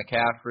Christian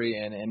McCaffrey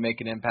and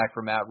make an impact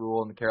for Matt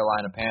Rule and the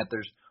Carolina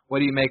Panthers. What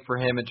do you make for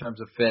him in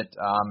terms of fit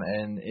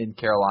in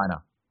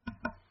Carolina?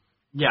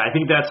 Yeah, I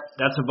think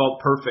that's about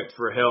perfect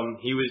for him.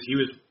 He was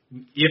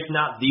if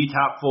not the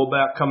top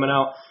fullback coming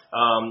out,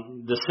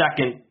 the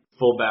second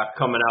fullback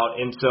coming out.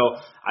 And so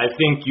I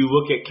think you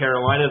look at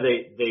Carolina,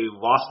 they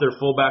lost their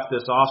fullback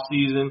this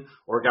offseason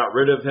or got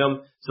rid of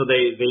him, so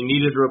they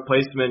needed a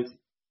replacement.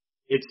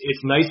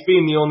 It's nice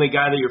being the only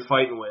guy that you're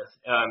fighting with.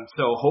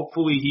 So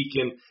hopefully he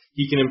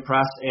can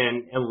impress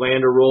and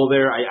land a role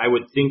there. I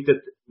would think that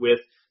with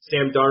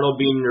Sam Darnold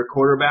being your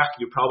quarterback,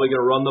 you're probably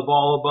going to run the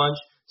ball a bunch.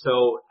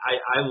 So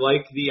I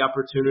like the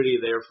opportunity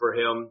there for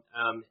him,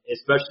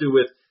 especially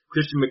with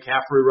Christian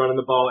McCaffrey running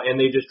the ball, and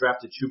they just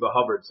drafted Chuba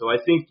Hubbard. So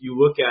I think you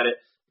look at it,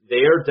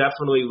 they are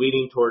definitely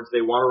leaning towards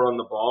they want to run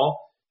the ball.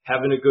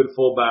 Having a good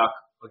fullback,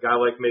 a guy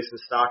like Mason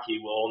Stokke,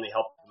 will only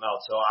help them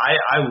out. So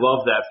I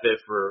love that fit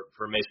for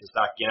Mason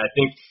Stokke, and I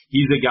think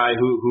he's a guy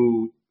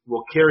who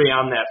will carry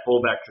on that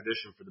fullback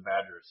tradition for the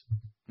Badgers.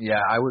 Yeah,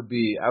 I would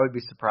be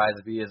surprised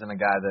if he isn't a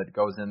guy that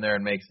goes in there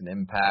and makes an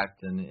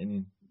impact.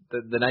 And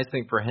the nice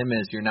thing for him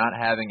is you're not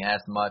having as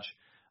much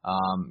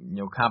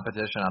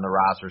competition on the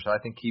roster. So I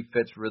think he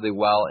fits really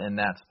well in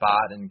that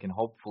spot and can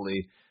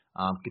hopefully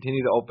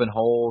continue to open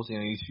holes.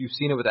 You've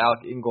seen it with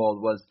Alec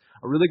Ingold, was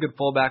a really good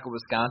fullback at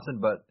Wisconsin,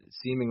 but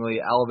seemingly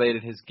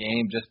elevated his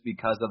game just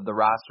because of the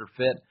roster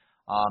fit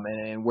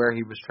and where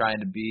he was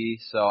trying to be.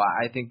 So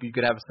I think you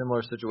could have a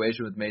similar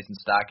situation with Mason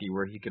Stokke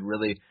where he could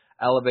really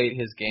elevate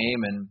his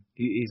game, and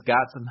he's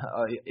got some.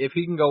 If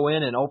he can go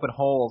in and open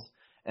holes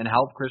and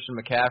help Christian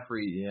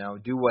McCaffrey,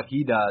 do what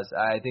he does,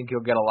 I think he'll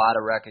get a lot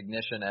of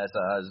recognition as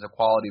a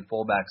quality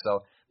fullback.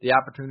 So the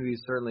opportunity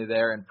is certainly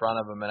there in front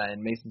of him,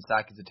 and Mason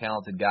Stokke is a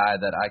talented guy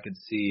that I could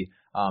see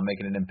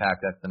making an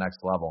impact at the next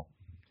level.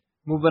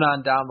 Moving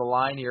on down the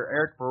line here,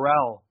 Eric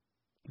Burrell,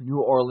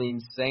 New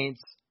Orleans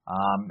Saints.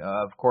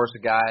 Of course,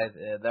 a guy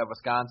that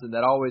Wisconsin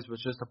that always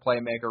was just a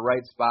playmaker,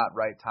 right spot,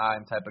 right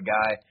time type of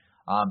guy.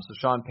 So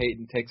Sean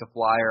Payton takes a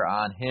flyer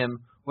on him.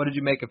 What did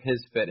you make of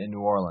his fit in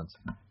New Orleans?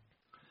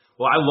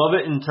 Well, I love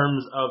it in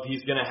terms of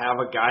he's going to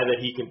have a guy that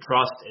he can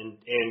trust and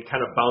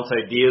kind of bounce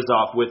ideas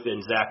off with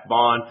in Zach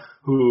Bond,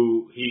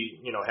 who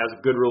he has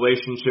a good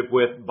relationship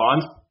with.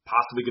 Bond's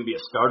possibly going to be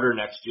a starter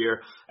next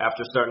year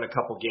after starting a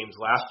couple games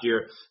last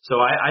year.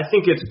 So I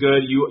think it's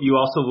good. You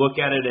also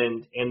look at it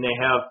and they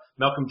have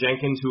Malcolm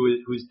Jenkins,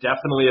 who's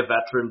definitely a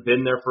veteran,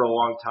 been there for a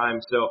long time.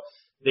 So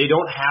they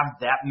don't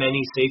have that many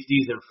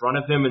safeties in front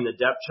of him in the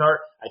depth chart.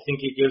 I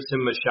think it gives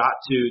him a shot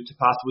to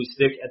possibly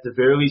stick, at the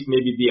very least,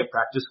 maybe be a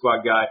practice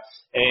squad guy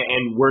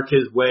and work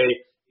his way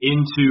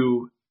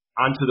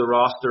onto the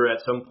roster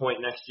at some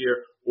point next year,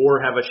 or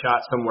have a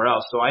shot somewhere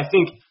else. So I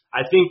think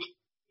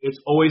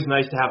it's always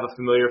nice to have a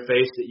familiar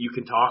face that you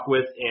can talk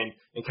with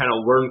and kind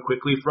of learn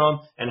quickly from.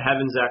 And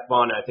having Zach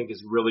Bond, I think,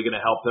 is really going to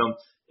help him.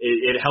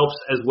 It helps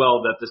as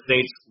well that the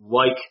Saints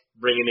like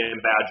bringing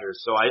in Badgers.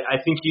 So I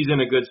think he's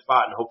in a good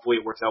spot, and hopefully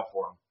it works out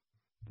for him.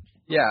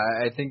 Yeah,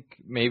 I think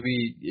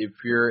maybe if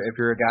you're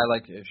a guy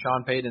like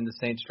Sean Payton and the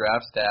Saints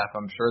draft staff,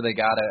 I'm sure they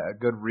got a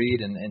good read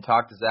and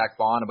talked to Zach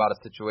Bond about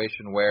a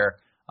situation where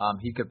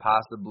he could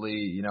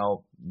possibly,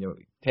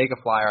 take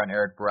a flyer on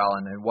Eric Burrell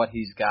and what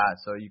he's got.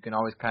 So you can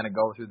always kind of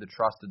go through the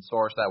trusted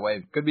source that way.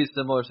 It could be a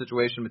similar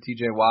situation with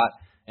T.J. Watt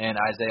and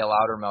Isaiah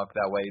Loudermilk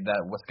that way.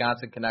 That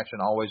Wisconsin connection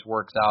always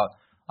works out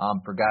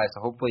for guys.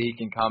 So hopefully he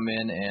can come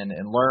in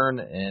and learn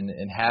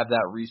and have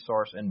that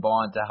resource in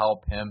Vaughn to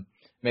help him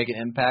make an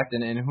impact.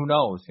 And who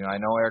knows? I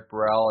know Eric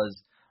Burrell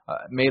has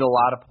made a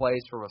lot of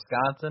plays for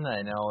Wisconsin.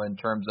 I know in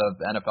terms of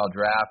NFL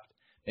draft,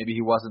 maybe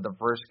he wasn't the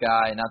first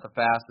guy, not the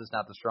fastest,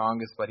 not the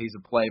strongest, but he's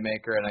a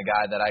playmaker and a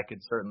guy that I could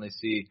certainly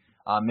see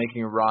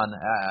making a run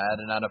at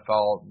an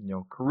NFL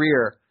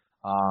career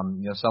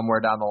somewhere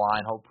down the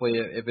line. Hopefully,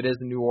 if it is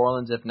in New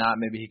Orleans, if not,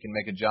 maybe he can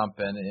make a jump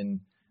and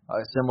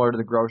similar to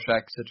the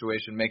Groshek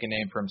situation, make a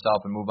name for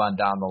himself and move on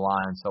down the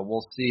line. So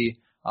we'll see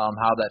how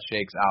that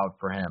shakes out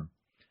for him.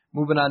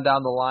 Moving on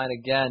down the line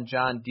again,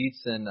 John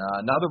Dietzen,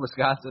 another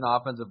Wisconsin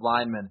offensive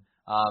lineman,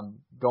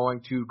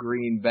 going to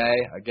Green Bay.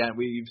 Again,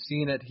 we've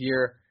seen it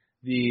here.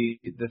 The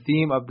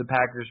theme of the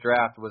Packers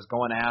draft was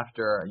going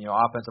after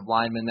offensive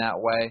linemen that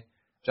way.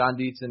 John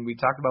Dietzen, we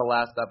talked about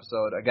last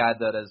episode, a guy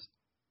that is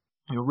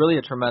really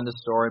a tremendous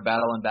story,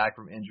 battling back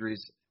from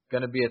injuries.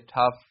 Going to be a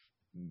tough,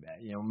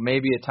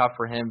 maybe a tough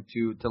for him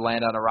to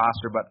land on a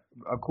roster, but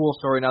a cool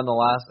story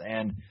nonetheless.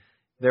 And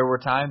there were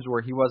times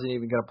where he wasn't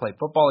even going to play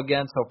football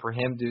again, so for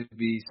him to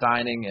be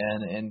signing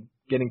and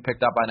getting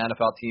picked up by an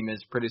NFL team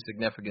is pretty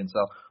significant. So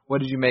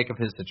what did you make of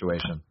his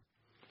situation?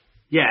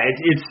 Yeah,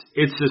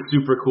 it's a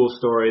super cool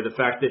story. The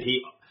fact that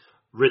he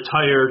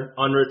retired,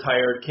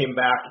 unretired, came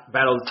back,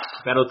 battled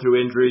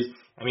through injuries.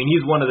 I mean,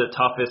 he's one of the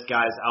toughest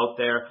guys out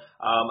there.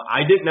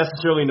 I didn't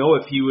necessarily know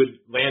if he would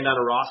land on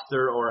a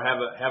roster or have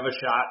a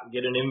shot,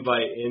 get an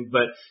invite in,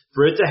 but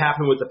for it to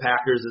happen with the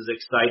Packers is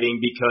exciting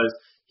because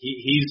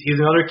he's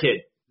another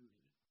kid.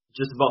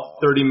 Just about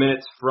 30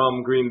 minutes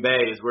from Green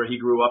Bay is where he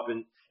grew up,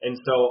 and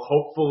so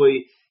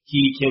hopefully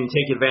he can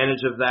take advantage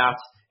of that.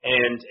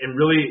 And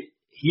really,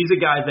 he's a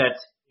guy that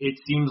it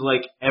seems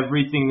like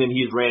everything that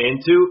he's ran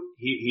into,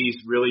 he's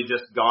really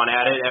just gone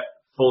at it at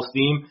full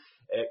steam.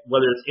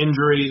 Whether it's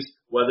injuries,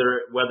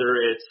 whether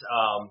it's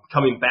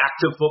coming back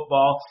to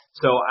football.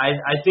 So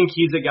I think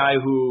he's a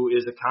guy who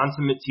is a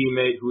consummate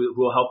teammate who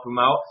will help him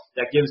out.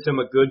 That gives him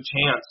a good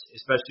chance,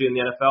 especially in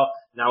the NFL.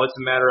 Now it's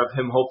a matter of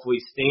him hopefully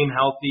staying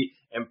healthy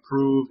and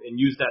prove and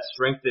use that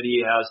strength that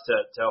he has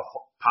to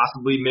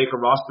possibly make a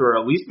roster or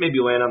at least maybe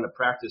land on the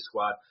practice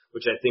squad,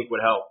 which I think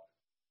would help.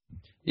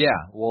 Yeah,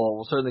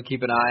 we'll certainly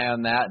keep an eye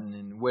on that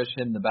and wish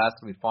him the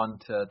best. It'll be fun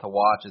to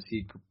watch as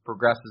he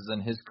progresses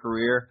in his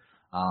career.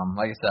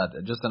 Like I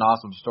said, just an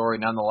awesome story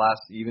nonetheless.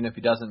 Even if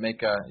he doesn't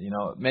make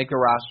a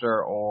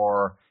roster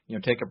or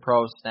take a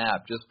pro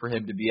snap, just for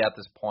him to be at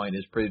this point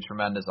is pretty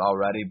tremendous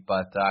already.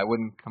 But I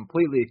wouldn't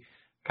completely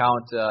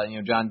count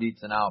John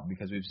Dietzen out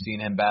because we've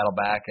seen him battle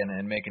back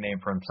and make a name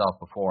for himself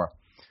before.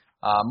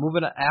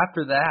 Moving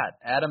after that,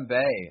 Adam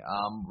Bay,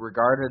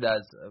 regarded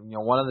as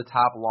one of the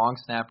top long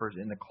snappers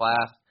in the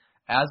class.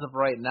 As of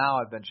right now,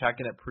 I've been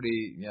checking it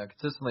pretty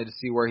consistently to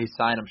see where he's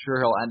signed. I'm sure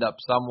he'll end up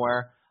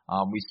somewhere.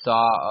 We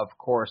saw, of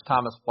course,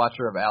 Thomas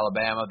Fletcher of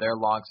Alabama, their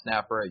long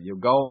snapper. You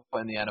go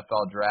in the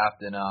NFL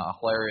draft in a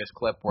hilarious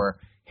clip where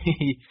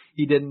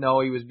he didn't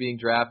know he was being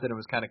drafted and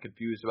was kind of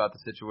confused about the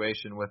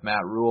situation with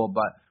Matt Rule.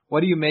 But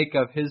what do you make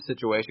of his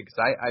situation?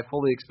 Because I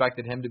fully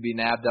expected him to be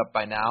nabbed up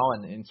by now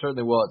and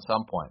certainly will at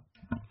some point.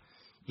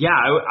 Yeah,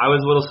 I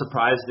was a little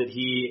surprised that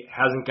he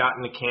hasn't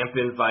gotten a camp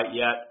invite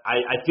yet.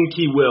 I think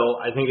he will.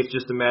 I think it's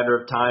just a matter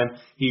of time.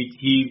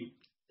 He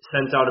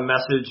sent out a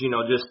message,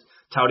 just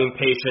touting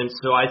patience.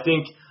 So I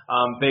think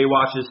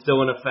Baywatch is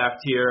still in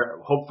effect here.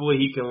 Hopefully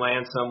he can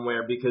land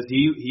somewhere because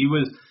he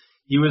was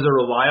a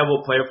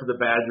reliable player for the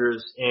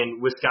Badgers,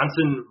 and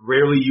Wisconsin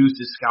rarely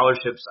uses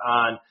scholarships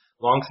on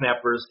long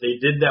snappers. They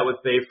did that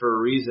with Bay for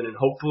a reason, and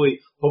hopefully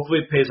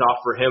it pays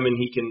off for him and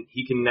he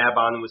can nab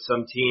on with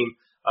some team.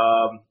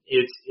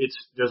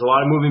 There's a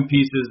lot of moving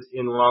pieces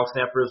in the long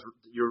snappers.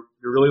 You're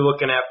really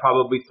looking at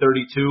probably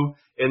 32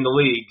 in the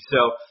league.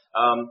 So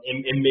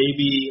and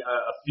maybe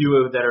a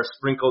few that are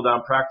sprinkled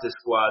on practice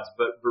squads,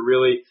 but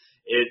really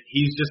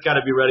he's just got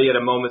to be ready at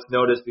a moment's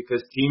notice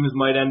because teams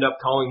might end up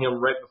calling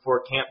him right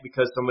before camp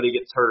because somebody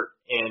gets hurt.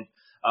 And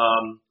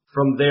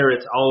from there,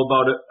 it's all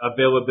about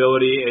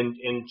availability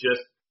and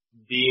just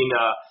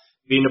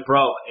being a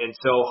pro. And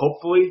so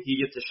hopefully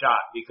he gets a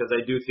shot because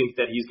I do think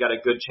that he's got a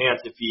good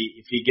chance if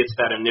he gets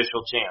that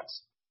initial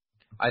chance.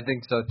 I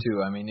think so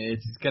too. I mean,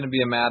 it's going to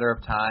be a matter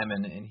of time,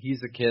 and he's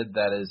a kid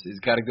that is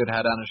got a good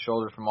head on his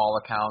shoulders from all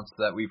accounts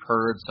that we've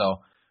heard. So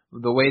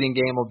the waiting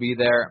game will be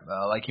there.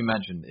 Like you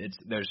mentioned,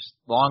 there's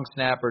long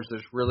snappers.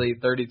 There's really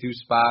 32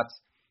 spots.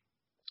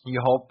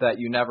 You hope that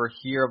you never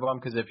hear of them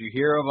because if you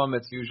hear of them,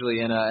 it's usually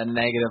in a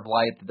negative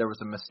light that there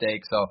was a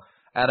mistake. So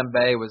Adam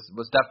Bay was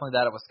definitely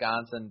that at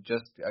Wisconsin,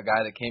 just a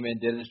guy that came in,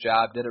 did his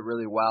job, did it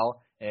really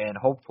well, and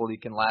hopefully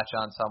can latch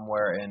on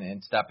somewhere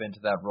and step into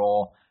that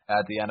role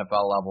at the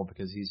NFL level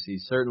because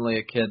he's certainly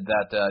a kid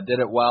that did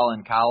it well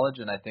in college,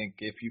 and I think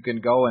if you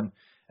can go and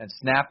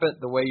snap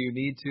it the way you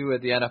need to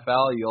at the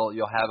NFL,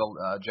 you'll have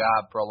a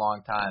job for a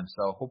long time.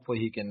 So hopefully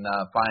he can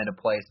find a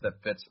place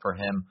that fits for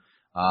him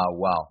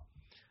well.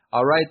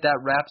 All right, that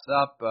wraps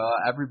up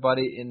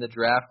everybody in the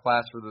draft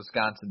class for the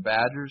Wisconsin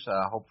Badgers.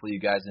 Hopefully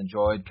you guys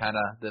enjoyed kind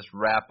of this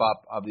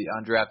wrap-up of the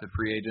undrafted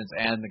free agents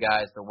and the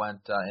guys that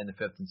went in the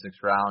 5th and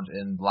 6th round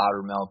in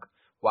Loudermilk,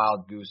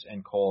 Wild Goose,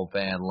 and Cole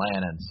Van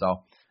Lanen.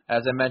 So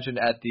as I mentioned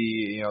at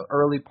the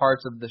early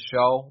parts of the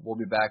show, we'll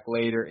be back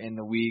later in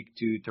the week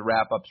to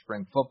wrap up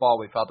spring football.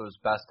 We felt it was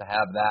best to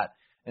have that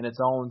in its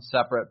own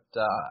separate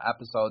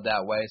episode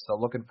that way. So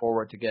looking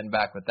forward to getting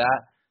back with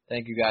that.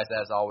 Thank you guys,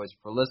 as always,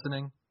 for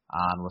listening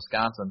on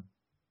Wisconsin.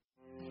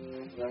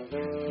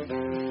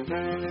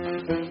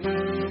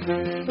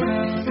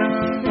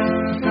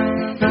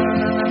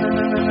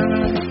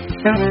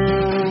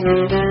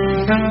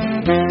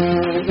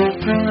 Thank you.